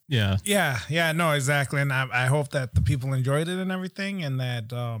 Yeah. Yeah, no, exactly. And I hope that the people enjoyed it and everything. And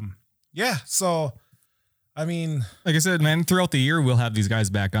that, so, I mean, Like I said, man, throughout the year, we'll have these guys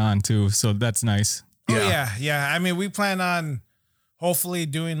back on too. So that's nice. yeah. I mean, we plan on hopefully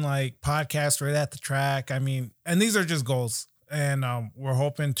doing like podcasts right at the track. I mean, and these are just goals. And we're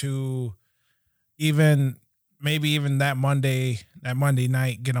hoping to maybe even that Monday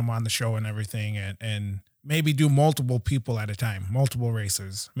night, get them on the show and everything, and maybe do multiple people at a time, multiple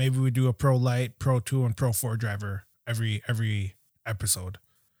racers. Maybe we do a Pro Light, Pro 2, and Pro 4 driver every episode.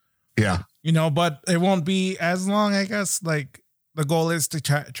 Yeah. You know, but it won't be as long, I guess. Like, the goal is to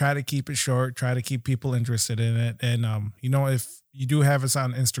try to keep it short, try to keep people interested in it. And, you know, if you do have us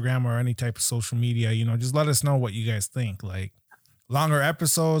on Instagram or any type of social media, you know, just let us know what you guys think. Like, longer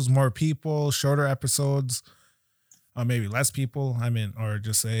episodes, more people, shorter episodes, maybe less people. I mean, or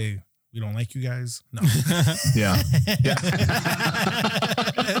just say, we don't like you guys. No. Yeah.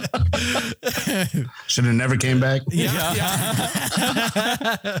 Should have never came back. Yeah.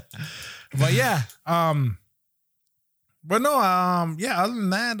 But yeah. But no, yeah, other than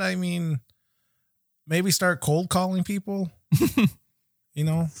that, I mean, maybe start cold calling people. You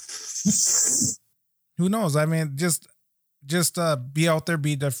know? Who knows? I mean, just be out there,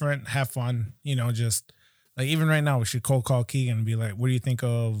 be different, have fun. You know, just like even right now, we should cold call Keegan and be like, what do you think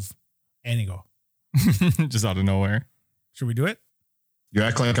of Anigo? Just out of nowhere. Should we do it? You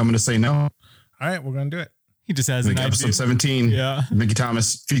act like I'm going to say no. All right, we're gonna do it. He just has Like an episode idea. 17. Yeah. Mickey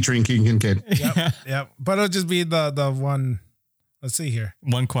Thomas featuring Keegan Kincaid. Yep, yep. But it'll just be the one. Let's see here.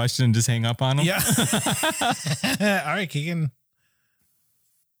 One question, just hang up on him. Yeah. All right, Keegan.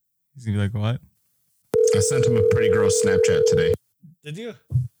 He's gonna be like, what? I sent him a pretty gross Snapchat today. Did you?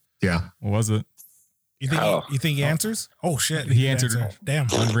 Yeah. What was it? You think Oh. you think he answers? Oh shit, He answered. Damn.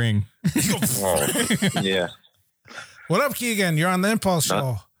 One ring. Oh, yeah. What up, Keegan? You're on the Impulse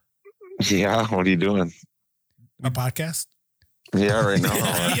Show, Yeah. What are you doing? a podcast. Yeah, right now.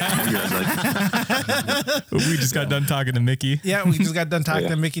 We just got done talking to Mickey. Yeah, we just got done talking Yeah.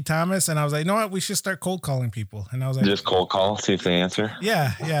 to Mickey Thomas, and I was like, you know what? We should start cold calling people. And I was like, Just cold call, see if they answer.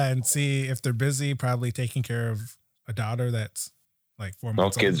 yeah, and see if they're busy, probably taking care of a daughter that's like 4 No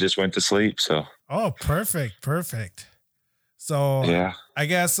months kids old. just went to sleep. So, Oh, perfect. So yeah. I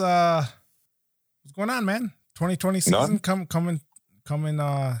guess what's going on, man? 2020 season None. coming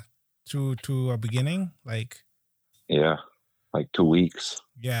to a beginning. Like, Yeah. Like 2 weeks.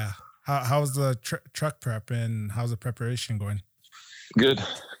 yeah. How's the truck prep and how's the preparation going? Good.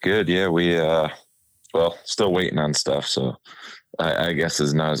 Yeah. We, still waiting on stuff. So I guess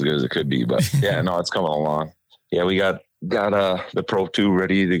it's not as good as it could be, but yeah, no, it's coming along. Yeah. We got the Pro 2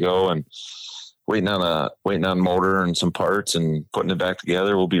 ready to go and waiting on motor and some parts and putting it back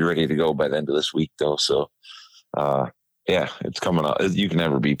together. We'll be ready to go by the end of this week though. So, yeah, it's coming up. You can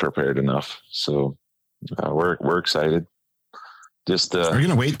never be prepared enough. So we're excited. Just Are you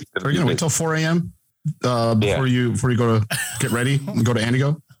gonna wait? Are you gonna wait till 4 a.m. Before you go to get ready and go to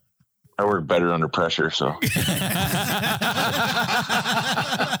Antigo? I work better under pressure, so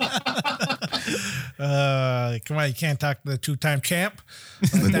Come on, you can't talk to the 2-time champ.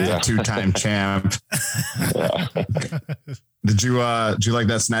 Like The that. 2-time champ. Did you like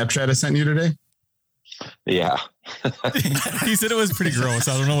that Snapchat I sent you today? yeah. He said it was pretty gross.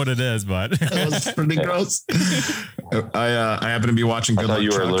 I don't know what it is, but That was pretty gross. I happen to be watching. I Good thought Luck you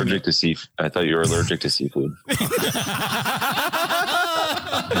were Trucking. allergic to seafood. I thought you were allergic to seafood.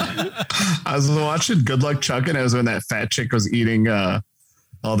 I was watching Good Luck Chucking. It was when that fat chick was eating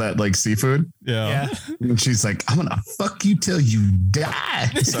all that like seafood, yeah. and she's like, "I'm gonna fuck you till you die."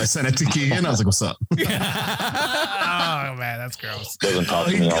 So I sent it to Keegan. I was like, "What's up?" Oh man, that's gross. Doesn't talk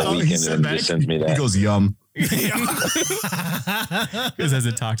to me all weekend and just sends me He that. goes, "Yum." Because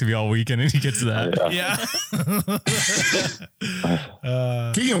hasn't talked to me all weekend and he gets that. Yeah.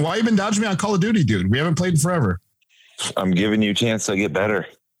 Keegan, why you been dodging me on Call of Duty, dude? We haven't played in forever. I'm giving you a chance to get better.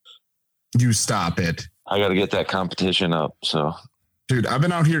 You stop it, I got to get that competition up. So dude. I've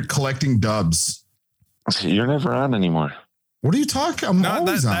been out here collecting dubs. you're never on anymore. What are you talking? I'm No,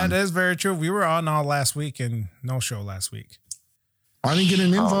 always on. that is very true. We were on all last week and no show last week. I didn't get an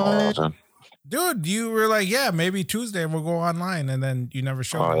invite. Oh, Dude, you were like, yeah, maybe Tuesday we'll go online, and then you never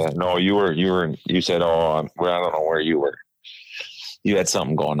showed oh, up. yeah. No, you said, I don't know where you were. You had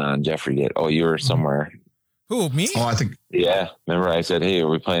something going on, Jeffrey did. Oh, you were somewhere. Who, me? Oh, I think Yeah. Remember I said, hey, are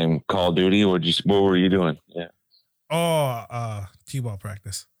we playing Call of Duty? What were you doing? Yeah. Oh, T-ball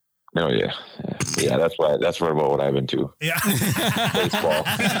practice. No, yeah. Yeah, that's right about what I've been to. Yeah. Baseball.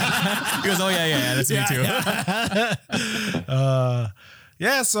 He goes, oh yeah, that's me too.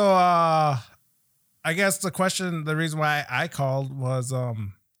 Yeah, so I guess the reason why I called was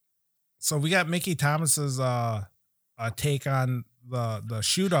So we got Mickey Thomas's take on the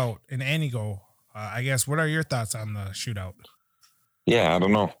shootout in Anigo. I guess, what are your thoughts on the shootout? Yeah, I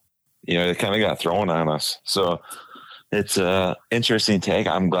don't know. It kind of got thrown on us. So it's a interesting take.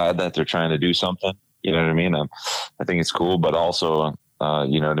 I'm glad that they're trying to do something. You know what I mean? I think it's cool, but also,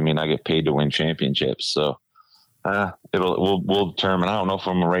 you know what I mean? I get paid to win championships. So we'll determine. I don't know if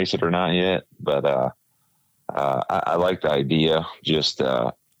I'm gonna race it or not yet, but I like the idea. Just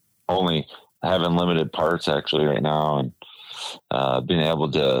only having limited parts actually right now, and being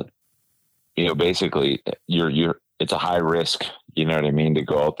able to, basically it's a high risk. You know what I mean? To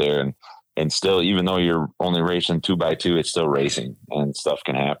go out there and still, even though you're only racing 2x2, it's still racing and stuff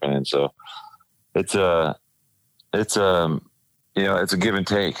can happen. And so it's a give and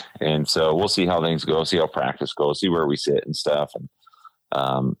take. And so we'll see how things go, see how practice goes, see where we sit and stuff. And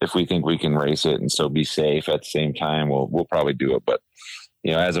if we think we can race it and still be safe at the same time, we'll probably do it. But,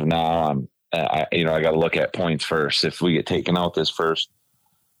 as of now, I got to look at points first. If we get taken out this first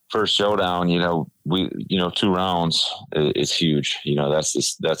showdown, we 2 rounds is huge.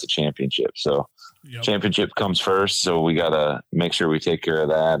 That's a championship. So championship comes first. So we got to make sure we take care of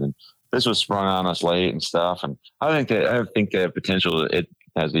that. And this was sprung on us late and stuff. And I think they have potential. It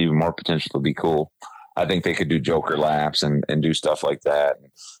has even more potential to be cool. I think they could do joker laps and do stuff like that.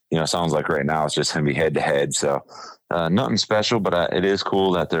 It sounds like right now it's just going to be head to head. So nothing special, but it is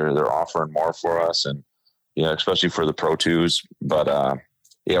cool that they're offering more for us, and especially for the Pro 2s. But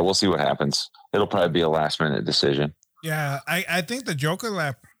yeah, we'll see what happens. It'll probably be a last minute decision. Yeah, I think the joker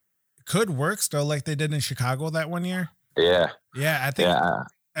lap could work still, like they did in Chicago that one year. Yeah.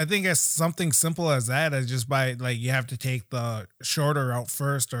 I think it's something simple as that, as just by you have to take the shorter route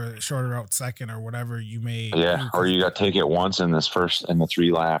first or shorter route second or whatever you may. Yeah. Or you got to take it once in the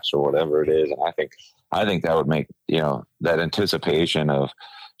 3 laps or whatever it is. And I think that would make, that anticipation of,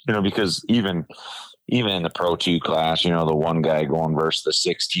 because even in the Pro 2 class, the one guy going versus the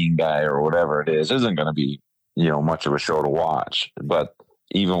 16 guy or whatever it is, isn't going to be, much of a show to watch. But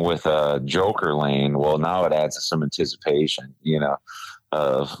even with a joker lane, well, now it adds some anticipation,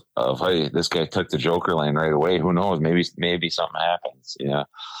 of hey, this guy took the joker lane right away. Who knows? Maybe something happens,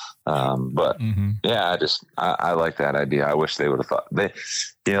 but yeah, I like that idea. I wish they would have thought the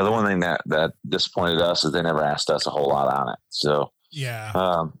one thing that disappointed us is they never asked us a whole lot on it. So yeah,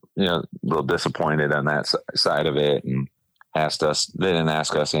 a little disappointed on that side of it, and they didn't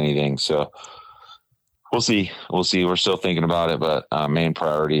ask us anything. So we'll see. We're still thinking about it, but main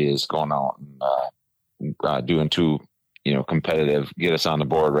priority is going out and doing 2, competitive, get us on the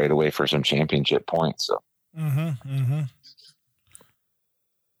board right away for some championship points. So,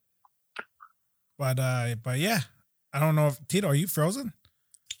 But yeah, I don't know if Tito, are you frozen?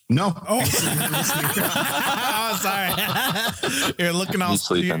 No. Oh, oh sorry. You're looking all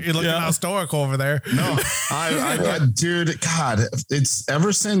stoic over there. No, I dude, God, it's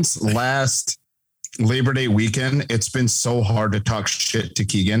ever since last Labor Day weekend, it's been so hard to talk shit to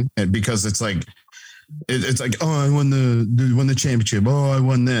Keegan, and because it's like, oh, I won the championship. Oh, I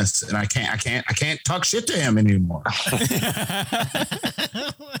won this, and I can't talk shit to him anymore.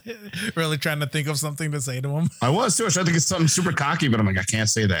 Really trying to think of something to say to him. I was too. I tried to get something super cocky, but I'm like, I can't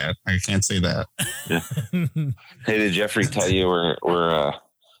say that. Yeah. Hey, did Jeffrey tell you we're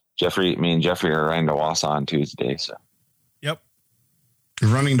me and Jeffrey are riding to Wausau on Tuesday? So. Yep.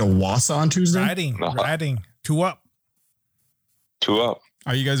 You're running to Wausau on Tuesday? Riding. 2 up. 2 up.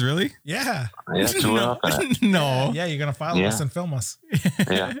 Are you guys really? Yeah. Yeah, 2 up. No. Yeah, you're gonna follow us and film us.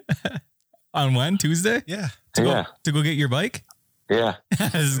 Yeah. On when? Tuesday? Yeah. To go get your bike? Yeah.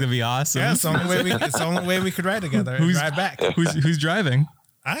 This is gonna be awesome. Yeah, it's the only way we could ride together. Ride back. Who's driving?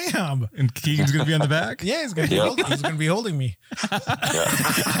 I am. And Keegan's gonna be on the back? Yeah, he's gonna be holding me. Can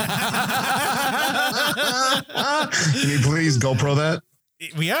you please GoPro that?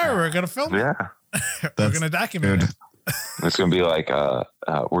 We're gonna film it. Yeah. We're gonna document it. It's gonna be like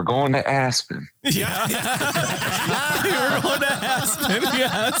we're going to Aspen. Yeah. We're going to Aspen,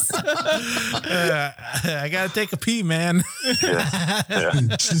 yes. I gotta take a pee, man. Yeah.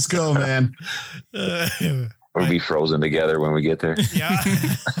 Just go, man. We'll be frozen together when we get there. Yeah.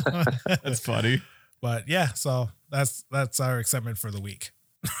 That's funny. But yeah, so that's our excitement for the week.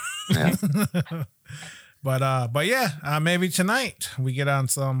 Yeah. But yeah, maybe tonight we get on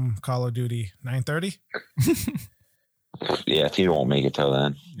some Call of Duty 9:30. Yeah, Tito won't make it till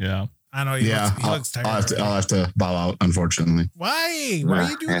then. Yeah. I know he looks tired. I'll have to bow out, unfortunately. Why? Why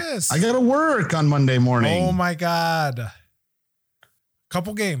you do this? I gotta work on Monday morning. Oh my God.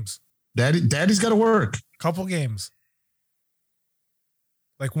 Couple games. Daddy's gotta work. Couple games.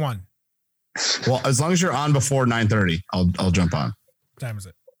 Like 1. Well, as long as you're on before 9:30, I'll jump on. What time is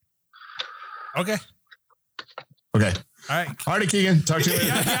it? Okay. Okay. All right. All right, Keegan. Talk to you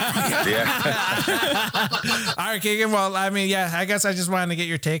later. Yeah. All right, Keegan. Well, I mean, yeah, I guess I just wanted to get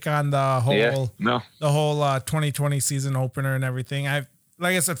your take on the whole Yeah. No. 2020 season opener and everything.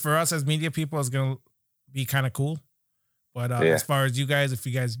 Like I said, for us as media people, it's gonna be kind of cool. But Yeah. as far as you guys, if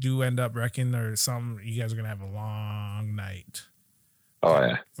you guys do end up wrecking or something, you guys are gonna have a long night Oh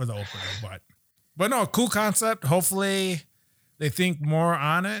yeah. for the opener. But no, cool concept. Hopefully they think more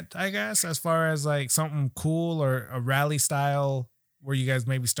on it, I guess, as far as like something cool or a rally style where you guys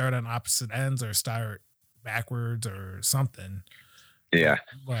maybe start on opposite ends or start backwards or something. Yeah.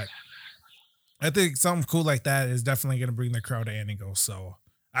 But I think something cool like that is definitely going to bring the crowd to Anigo. So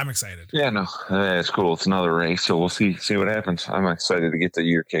I'm excited. Yeah. No. It's cool. It's another race, so we'll see what happens. I'm excited to get the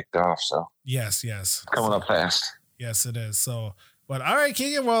year kicked off. So Yes. coming up fast. Yes, it is. So, but all right,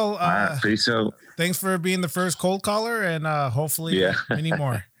 Keegan. Well, All right. Peace out. thanks for being the first cold caller and hopefully Yeah. many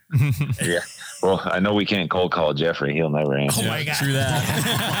more. Yeah. Well, I know we can't cold call Jeffrey. He'll never answer. Oh my God. True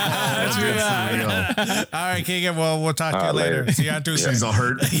that. True that. All right, Keegan. Well, we'll talk to you later. later. See you on Tuesday. He's all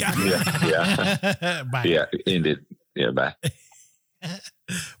hurt. Yeah. Yeah. Bye. Yeah. End it. Yeah. Bye.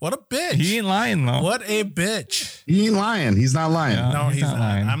 What a bitch. He ain't lying though. What a bitch. He ain't lying. He's not lying. Yeah. No, he's he's not. not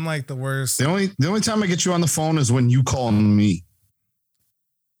lying. I'm like the worst. The only time I get you on the phone is when you call me.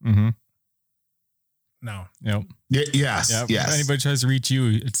 Mm-hmm. No, Yep. Yes. Yep. Yes. If anybody tries to reach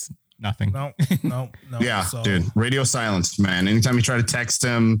you, it's nothing. no. Yeah, So, dude. Radio silence, man. Anytime you try to text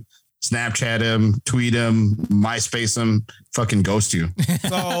him, Snapchat him, tweet him, MySpace him, fucking ghost you.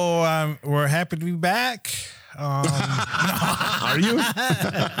 So we're happy to be back. Are you?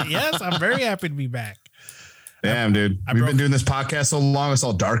 Yes, I'm very happy to be back. Damn, dude. I We've broke- been doing this podcast so long, it's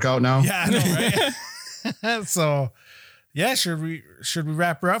all dark out now. Yeah, I know, right? So, yeah, should we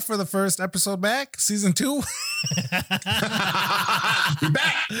wrap her up for the first episode back, season 2? We're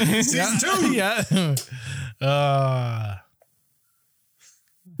back. Season 2. Yeah.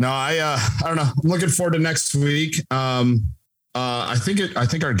 No, I don't know. I'm looking forward to next week. I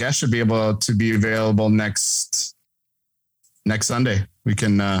think our guest should be able to be available next Sunday. We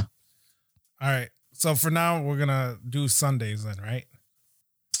can All right. So for now, we're gonna do Sundays then, right?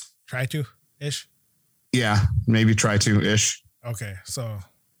 Try to ish. yeah, maybe try to ish. Okay. So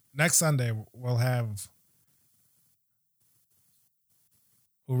next Sunday we'll have.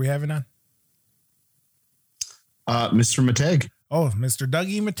 Who are we having on? Mr. Mateg. Oh, Mr.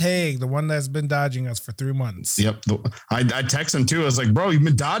 Dougie Mateg, the one that's been dodging us for 3 months. Yep. I texted him too. I was like, bro, you've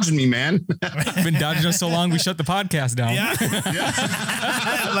been dodging me, man. Been dodging us so long, we shut the podcast down. Yeah.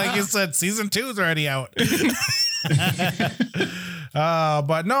 Like you said, season 2 is already out.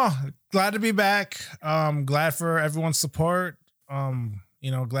 But no, glad to be back. Glad for everyone's support.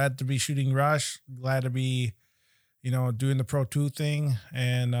 Glad to be shooting Rush. Glad to be, doing the Pro 2 thing.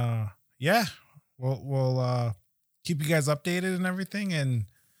 And yeah, we'll keep you guys updated and everything. And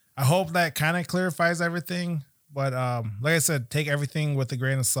I hope that kind of clarifies everything. But like I said, take everything with a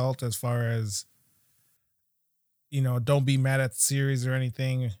grain of salt as far as, don't be mad at the series or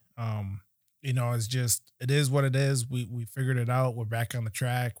anything. It's just, it is what it is. We figured it out. We're back on the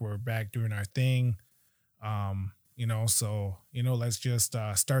track. We're back doing our thing. So, let's just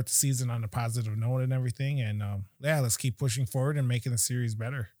start the season on a positive note and everything. And let's keep pushing forward and making the series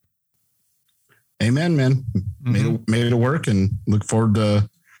better. Amen, man. Made it work and look forward to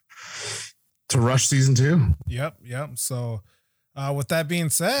Rush season 2. Yep. So with that being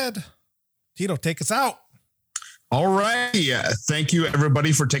said, Tito, take us out. All right. Yeah. Thank you,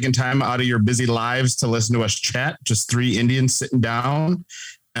 everybody, for taking time out of your busy lives to listen to us chat. Just 3 Indians sitting down.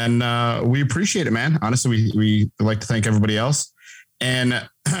 And we appreciate it, man. Honestly, we like to thank everybody else. And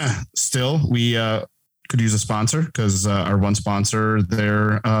still, we could use a sponsor because our one sponsor,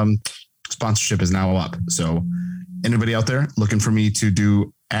 their sponsorship is now up. So anybody out there looking for me to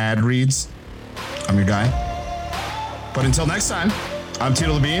do ad reads, I'm your guy. But until next time, I'm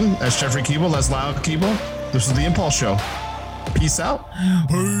Tito Levine. That's Jeffrey Keeble. That's Lyle Keeble. This is the Impulse Show. Peace out.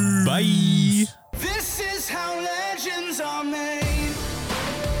 Bye. This is how legends are made.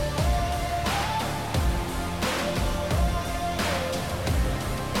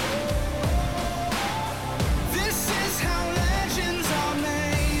 This is how legends are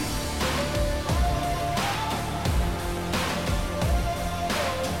made.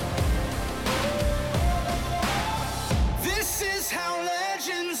 This is how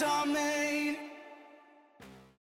legends are